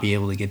not be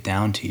able to get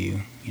down to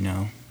you, you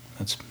know.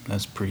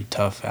 That's a pretty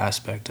tough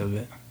aspect of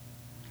it.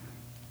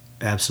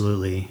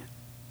 Absolutely.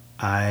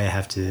 I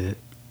have to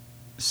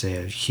say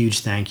a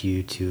huge thank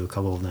you to a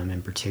couple of them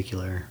in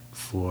particular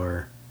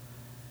for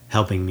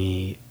helping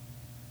me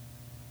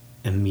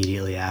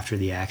immediately after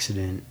the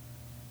accident.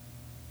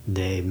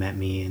 They met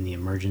me in the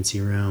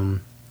emergency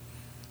room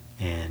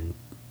and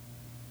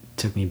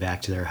took me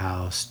back to their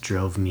house,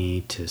 drove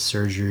me to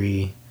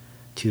surgery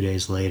 2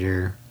 days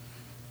later,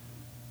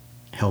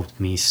 helped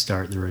me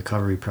start the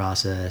recovery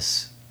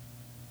process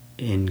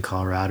in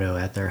Colorado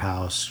at their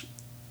house,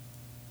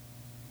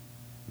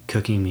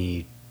 cooking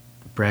me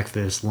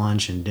breakfast,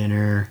 lunch, and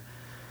dinner,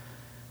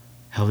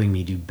 helping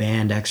me do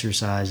band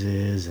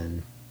exercises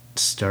and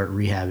start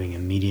rehabbing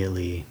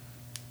immediately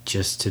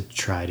just to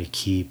try to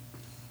keep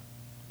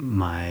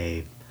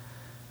my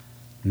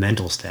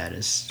mental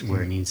status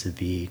where it needs to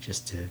be,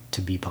 just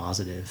to be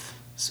positive.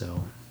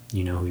 So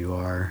you know who you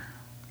are.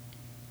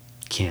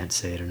 Can't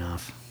say it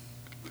enough.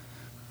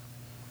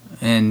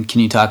 And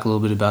can you talk a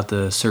little bit about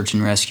the search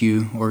and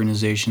rescue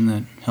organization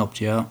that helped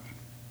you out?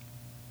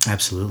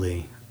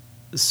 Absolutely.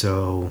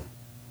 So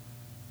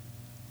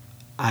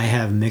I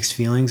have mixed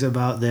feelings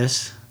about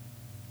this,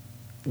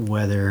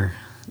 whether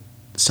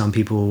some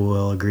people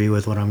will agree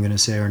with what I'm going to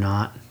say or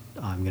not.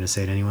 I'm going to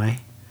say it anyway.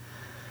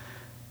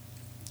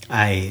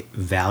 I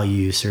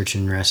value search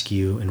and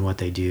rescue and what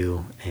they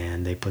do,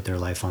 and they put their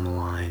life on the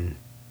line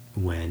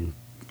when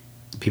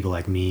people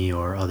like me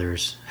or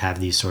others have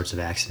these sorts of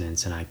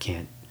accidents, and I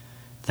can't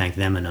thank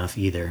them enough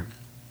either.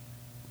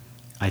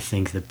 I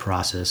think the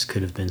process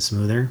could have been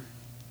smoother.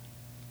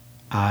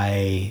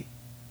 I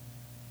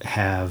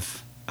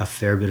have a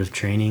fair bit of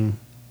training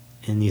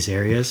in these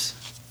areas,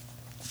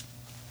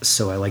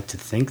 so I like to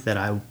think that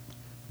I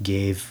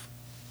gave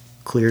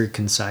clear,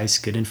 concise,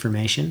 good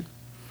information,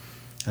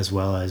 as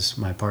well as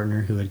my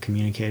partner who had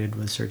communicated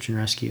with search and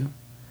rescue.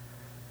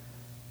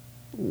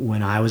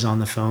 When I was on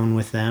the phone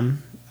with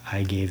them,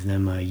 I gave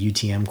them a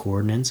UTM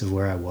coordinates of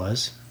where I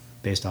was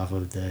based off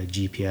of the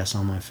GPS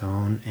on my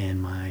phone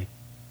and my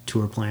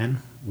tour plan,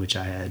 which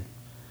I had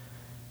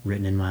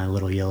written in my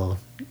little yellow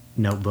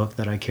notebook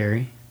that I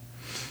carry.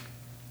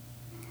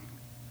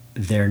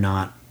 They're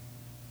not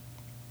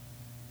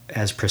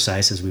as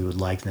precise as we would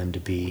like them to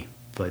be,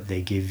 but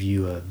they give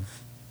you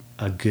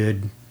a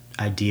good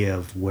idea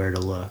of where to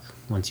look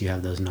once you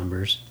have those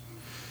numbers.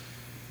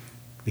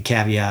 The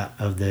caveat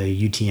of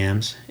the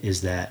UTMs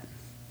is that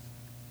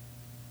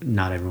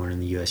not everyone in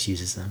the U.S.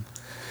 uses them.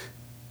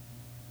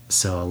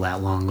 So a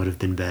lat long would have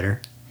been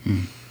better.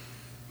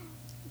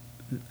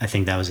 I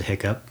think that was a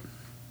hiccup.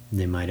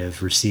 They might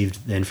have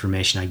received the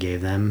information I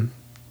gave them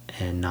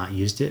and not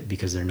used it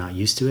because they're not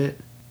used to it.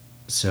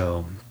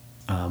 So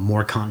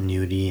more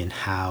continuity in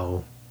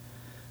how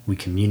we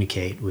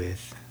communicate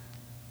with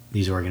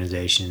these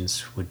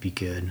organizations would be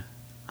good.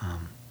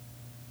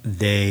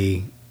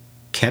 They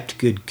kept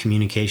good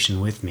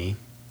communication with me.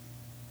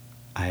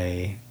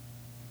 I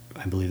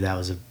believe that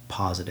was a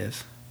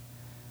positive.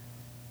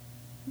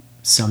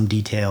 Some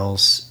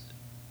details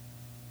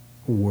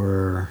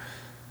were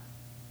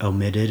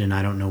omitted, and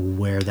I don't know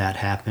where that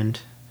happened.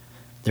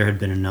 There had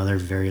been another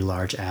very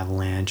large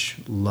avalanche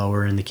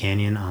lower in the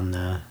canyon on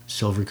the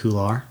Silver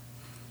Couloir,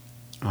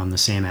 on the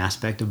same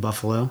aspect of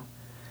Buffalo,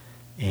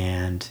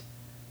 and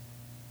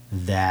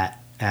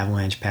that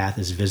avalanche path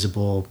is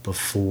visible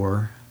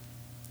before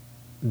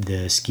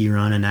the ski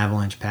run and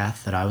avalanche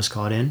path that I was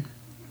caught in.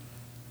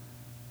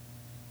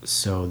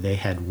 So they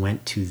had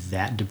went to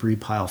that debris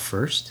pile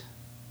first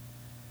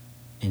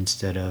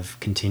instead of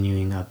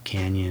continuing up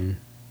canyon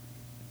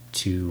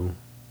to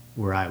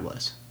where I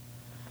was.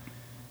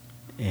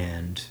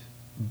 And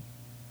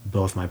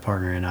both my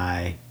partner and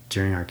I,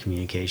 during our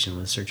communication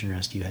with search and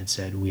rescue, had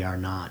said we are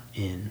not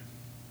in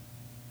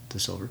the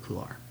Silver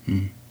Couloir.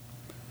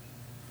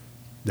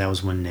 That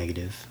was one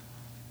negative.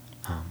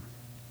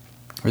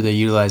 Were they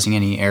utilizing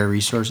any air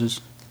resources?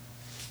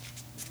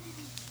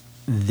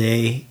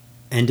 They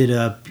ended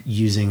up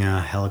using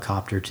a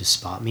helicopter to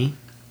spot me.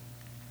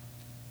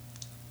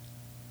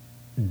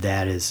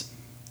 That is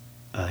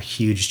a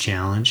huge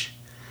challenge.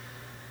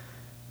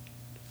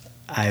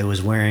 I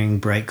was wearing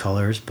bright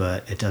colors,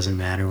 but it doesn't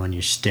matter when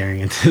you're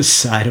staring at the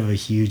side of a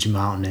huge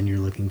mountain and you're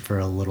looking for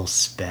a little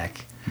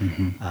speck.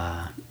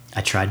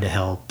 I tried to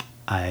help.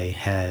 I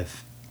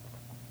have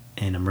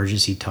an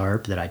emergency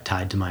tarp that I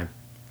tied to my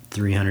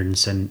 300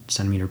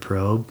 centimeter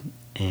probe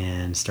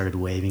and started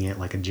waving it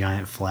like a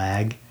giant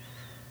flag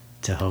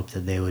to hope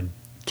that they would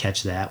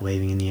catch that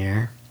waving in the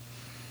air.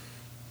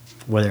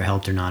 Whether it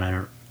helped or not, I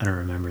don't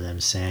remember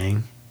them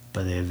saying,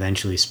 but they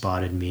eventually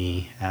spotted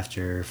me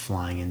after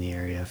flying in the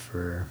area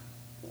for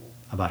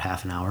about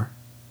half an hour.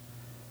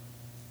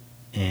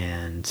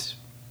 And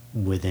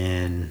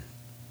within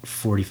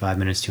 45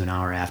 minutes to an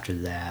hour after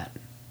that,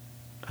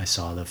 I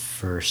saw the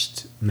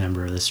first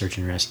member of the search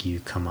and rescue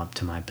come up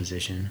to my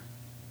position.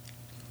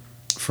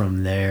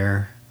 From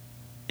there,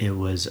 it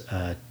was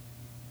a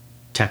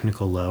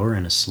technical lower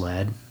and a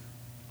sled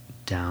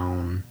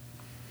down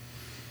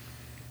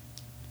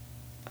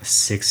a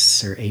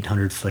 600 or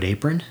 800 foot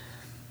apron.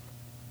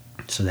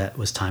 So that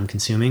was time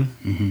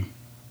consuming.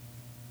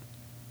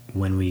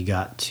 When we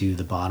got to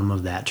the bottom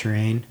of that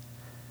terrain,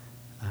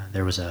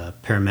 there was a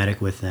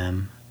paramedic with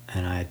them,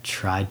 and I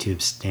tried to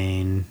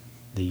abstain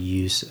the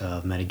use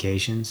of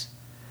medications,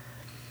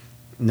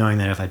 knowing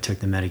that if I took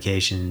the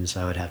medications,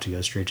 I would have to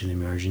go straight to the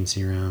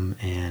emergency room,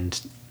 and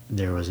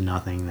there was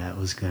nothing that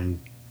was going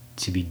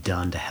to be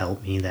done to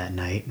help me that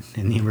night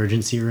in the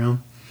emergency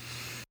room.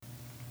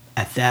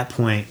 At that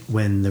point,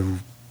 when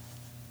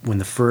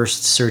the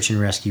first search and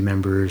rescue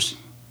members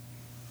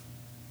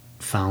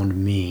found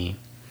me,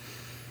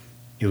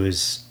 it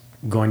was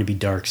going to be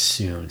dark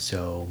soon,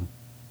 so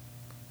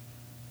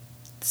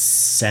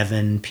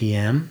 7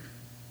 p.m.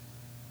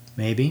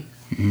 maybe.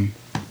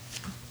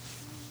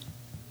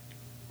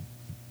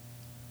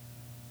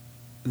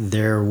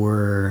 There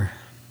were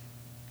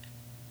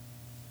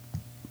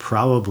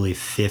probably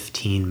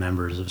 15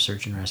 members of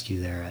search and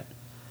rescue there at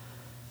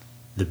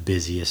the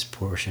busiest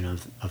portion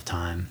of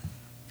time.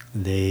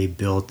 They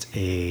built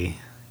a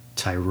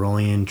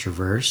Tyrolean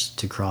traverse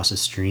to cross a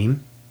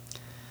stream,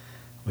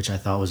 which I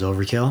thought was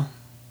overkill.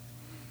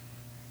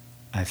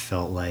 I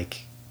felt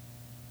like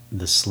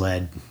the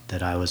sled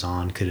that I was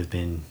on could have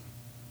been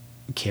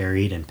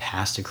carried and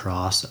passed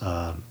across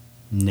a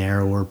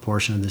narrower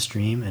portion of the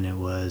stream, and it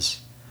was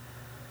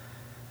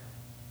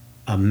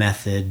a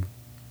method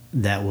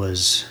that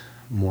was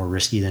more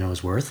risky than it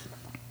was worth.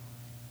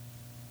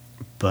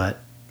 But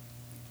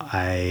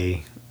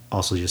I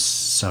also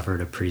just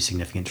suffered a pretty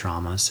significant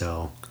trauma,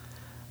 so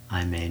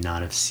I may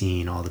not have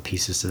seen all the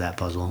pieces to that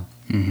puzzle.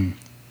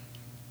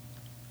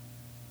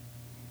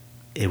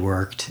 It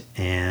worked,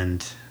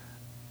 and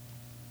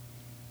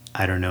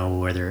I don't know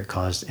whether it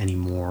caused any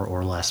more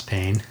or less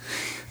pain.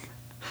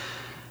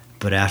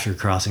 But after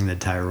crossing the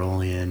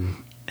Tyrolean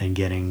and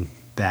getting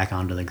back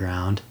onto the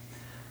ground,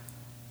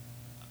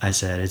 I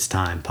said, it's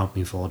time, pump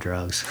me full of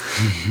drugs.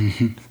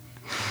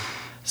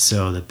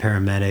 So the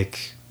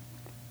paramedic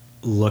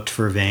looked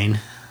for a vein,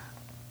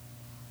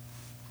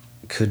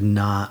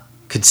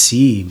 could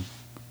see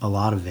a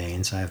lot of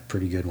veins. I have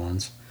pretty good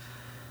ones.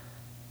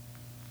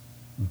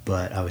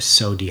 But I was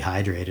so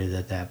dehydrated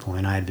at that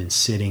point. I had been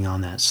sitting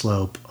on that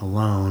slope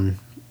alone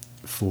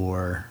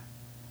for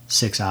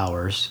 6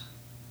 hours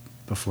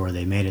before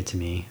they made it to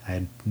me. I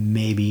had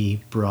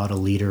maybe brought a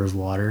liter of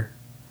water,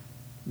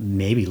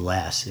 maybe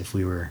less if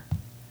we were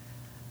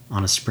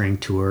on a spring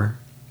tour,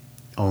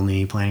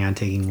 only planning on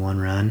taking one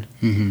run,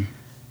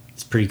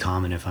 it's pretty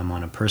common if I'm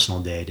on a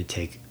personal day to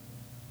take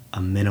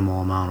a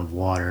minimal amount of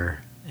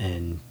water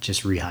and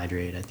just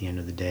rehydrate at the end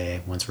of the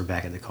day once we're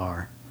back at the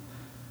car,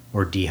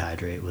 or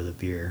dehydrate with a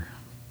beer,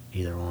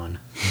 either one.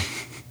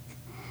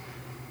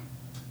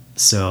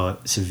 So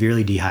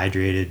severely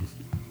dehydrated.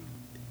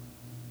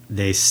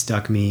 They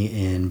stuck me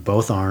in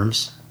both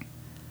arms,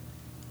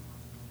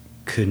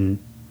 couldn't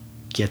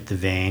get the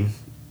vein,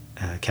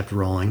 kept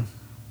rolling,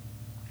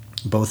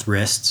 both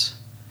wrists,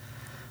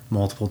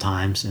 multiple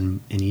times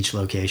in each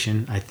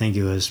location. I think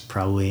it was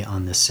probably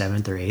on the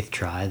 7th or 8th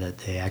try that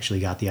they actually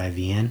got the IV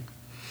in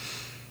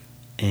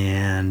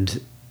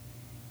and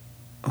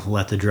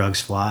let the drugs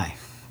fly.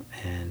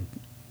 And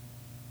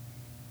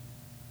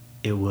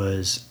it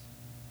was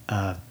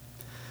a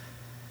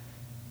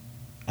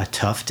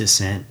tough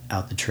descent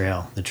out the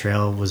trail. The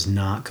trail was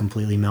not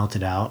completely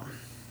melted out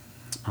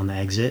on the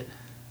exit.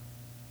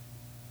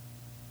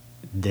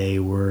 They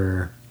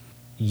were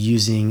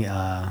using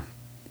a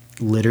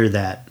litter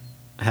that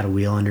had a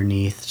wheel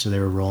underneath, so they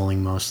were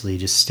rolling mostly,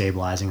 just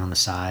stabilizing on the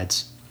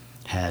sides.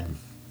 Had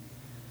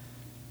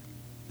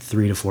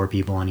 3 to 4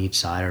 people on each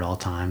side at all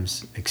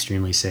times,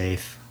 extremely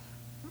safe.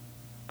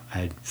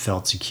 I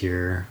felt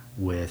secure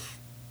with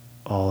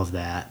all of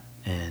that,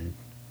 and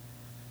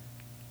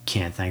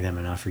can't thank them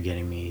enough for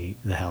getting me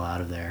the hell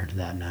out of there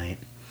that night.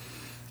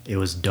 It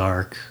was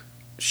dark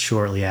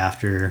shortly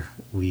after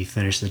we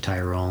finished the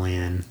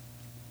Tyrolean,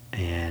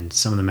 and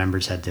some of the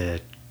members had to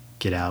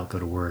get out, go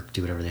to work,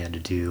 do whatever they had to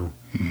do.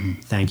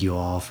 Thank you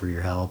all for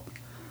your help.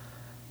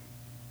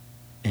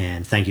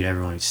 And thank you to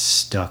everyone who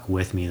stuck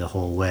with me the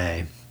whole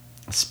way,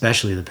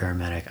 especially the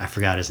paramedic. I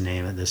forgot his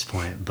name at this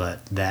point,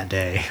 but that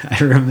day I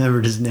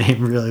remembered his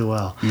name really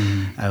well.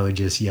 I would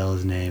just yell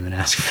his name and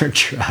ask for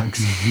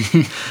drugs.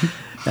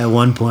 At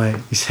one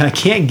point, he said, "I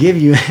can't give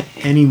you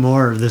any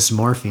more of this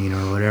morphine,"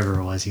 or whatever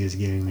it was he was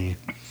giving me.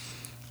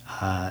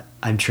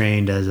 I'm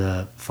trained as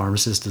a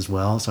pharmacist as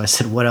well, so I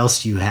said, "What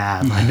else do you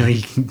have? I know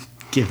you can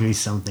give me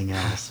something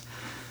else."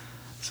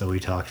 So we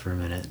talked for a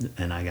minute,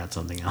 and I got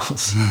something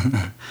else.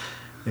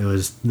 It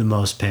was the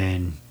most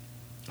pain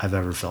I've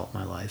ever felt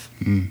in my life,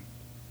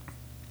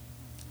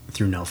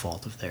 through no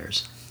fault of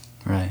theirs.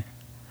 Right.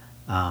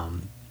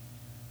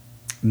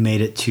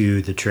 Made it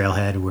to the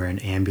trailhead where an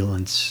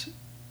ambulance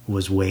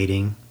was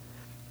waiting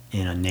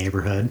in a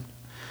neighborhood.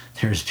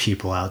 There's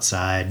people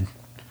outside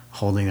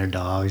holding their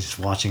dogs, just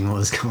watching what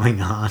was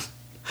going on.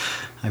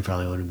 I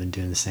probably would have been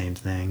doing the same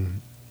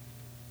thing.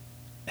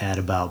 At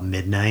about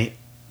midnight,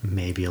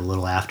 maybe a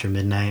little after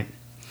midnight,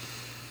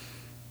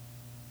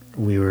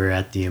 we were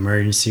at the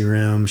emergency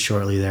room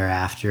shortly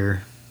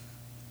thereafter,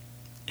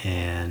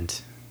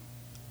 and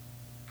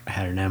I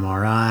had an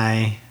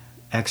MRI,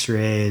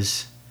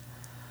 x-rays.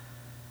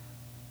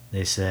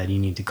 They said, "You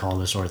need to call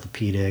this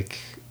orthopedic."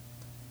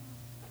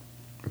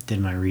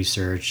 Did my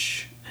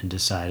research and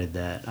decided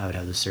that I would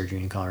have the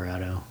surgery in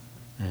Colorado.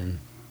 And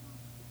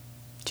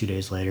 2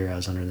 days later, I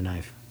was under the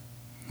knife.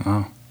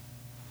 Wow.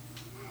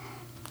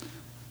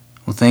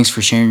 Well, thanks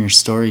for sharing your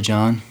story,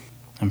 John.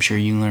 I'm sure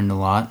you learned a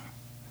lot,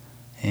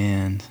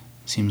 and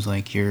it seems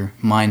like your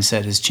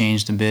mindset has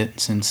changed a bit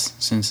since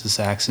this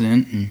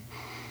accident, and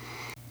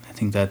I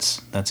think that's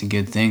a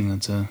good thing.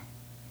 That's a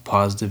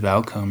positive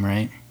outcome,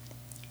 right?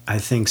 I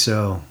think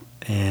so,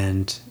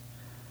 and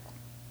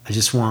I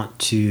just want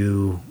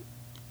to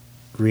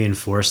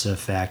reinforce the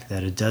fact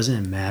that it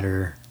doesn't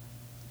matter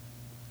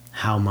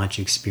how much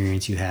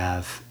experience you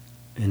have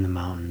in the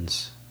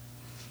mountains,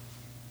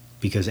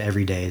 because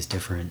every day is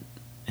different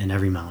and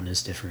every mountain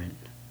is different,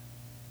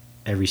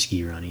 every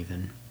ski run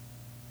even.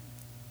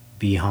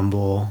 Be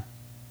humble,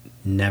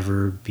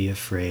 never be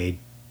afraid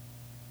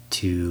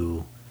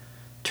to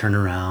turn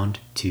around,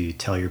 to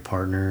tell your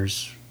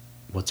partners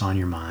what's on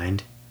your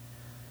mind.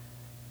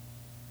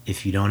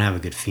 If you don't have a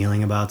good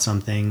feeling about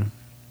something,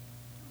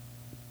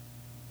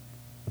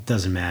 it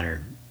doesn't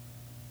matter.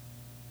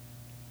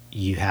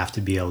 You have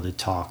to be able to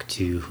talk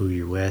to who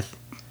you're with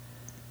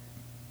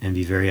and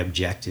be very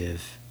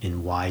objective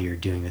in why you're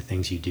doing the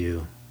things you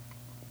do.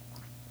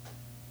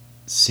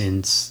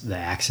 Since the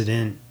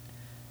accident,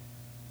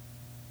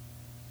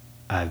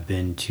 I've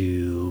been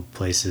to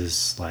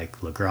places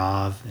like La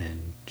Grave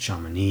and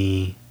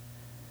Chamonix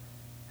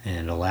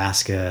and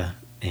Alaska,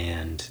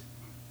 and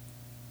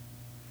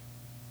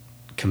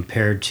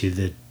compared to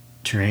the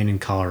terrain in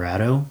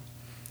Colorado,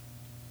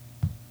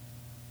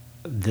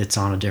 that's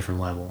on a different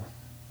level.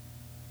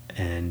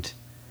 And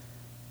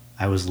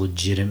I was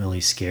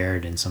legitimately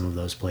scared in some of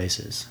those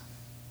places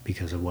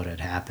because of what had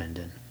happened.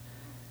 And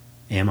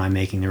am I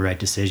making the right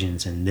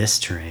decisions in this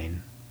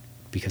terrain?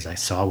 Because I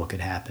saw what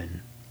could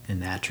happen in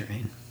that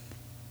terrain.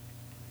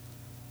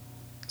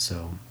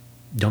 So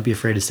don't be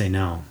afraid to say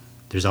no.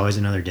 There's always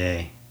another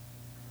day.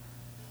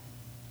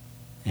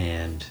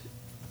 And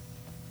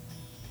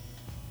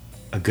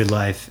a good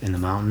life in the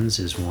mountains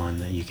is one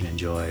that you can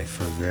enjoy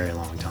for a very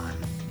long time.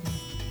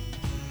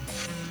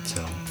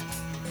 So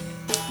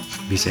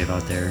be safe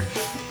out there.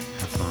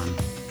 Have fun.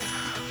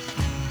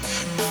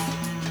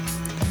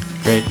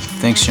 Great.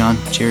 Thanks, John.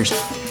 Cheers.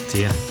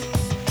 See ya.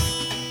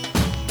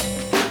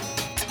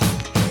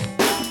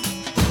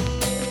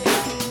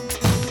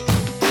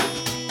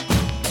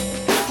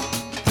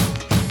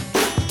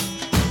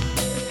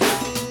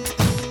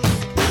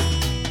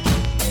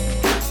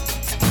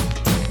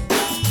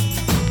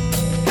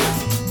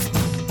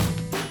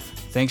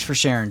 Thanks for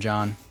sharing,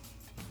 John.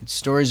 It's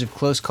stories of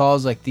close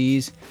calls like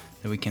these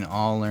that we can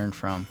all learn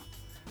from.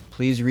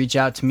 Please reach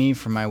out to me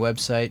from my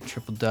website,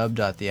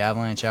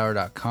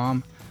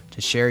 www.theavalanchehour.com,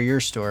 to share your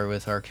story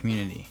with our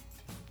community.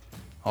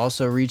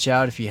 Also, reach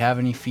out if you have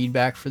any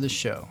feedback for the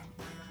show.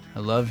 I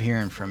love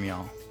hearing from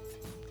y'all.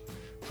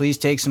 Please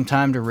take some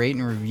time to rate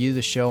and review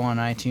the show on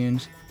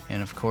iTunes,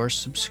 and of course,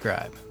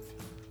 subscribe.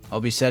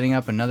 I'll be setting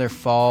up another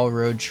fall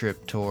road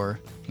trip tour,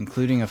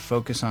 including a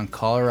focus on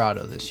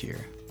Colorado this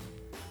year.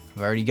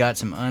 I've already got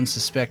some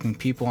unsuspecting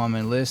people on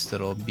my list that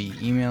I'll be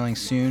emailing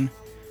soon,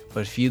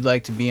 but if you'd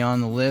like to be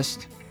on the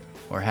list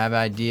or have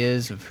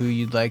ideas of who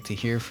you'd like to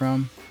hear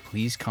from,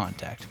 please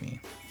contact me.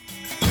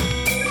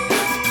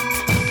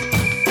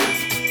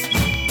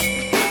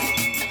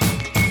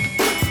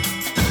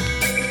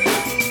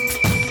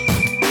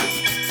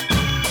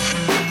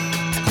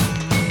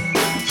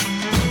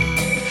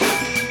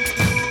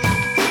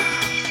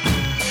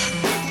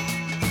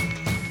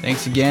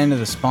 Thanks again to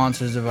the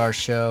sponsors of our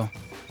show,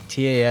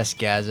 TAS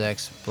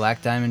Gazex,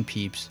 Black Diamond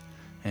Peeps,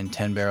 and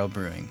 10 Barrel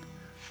Brewing.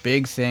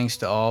 Big thanks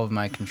to all of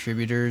my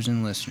contributors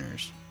and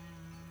listeners.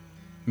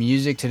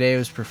 Music today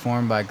was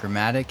performed by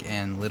Grammatic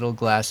and Little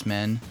Glass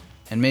Men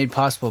and made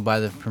possible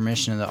by the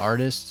permission of the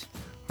artists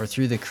or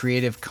through the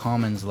Creative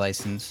Commons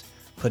license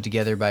put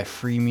together by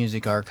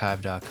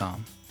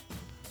freemusicarchive.com.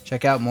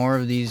 Check out more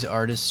of these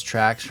artists'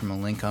 tracks from a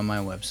link on my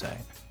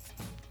website.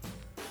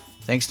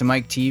 Thanks to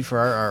Mike T for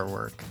our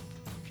artwork.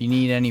 If you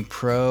need any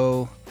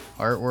pro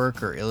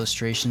artwork or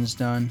illustrations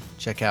done,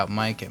 check out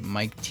Mike at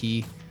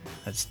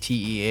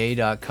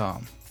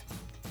TEA.com.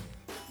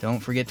 Don't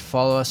forget to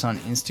follow us on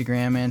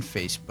Instagram and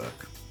Facebook.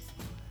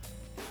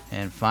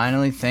 And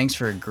finally, thanks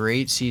for a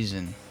great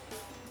season.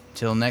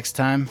 Till next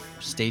time,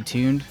 stay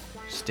tuned,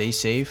 stay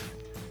safe,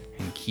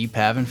 and keep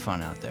having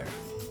fun out there.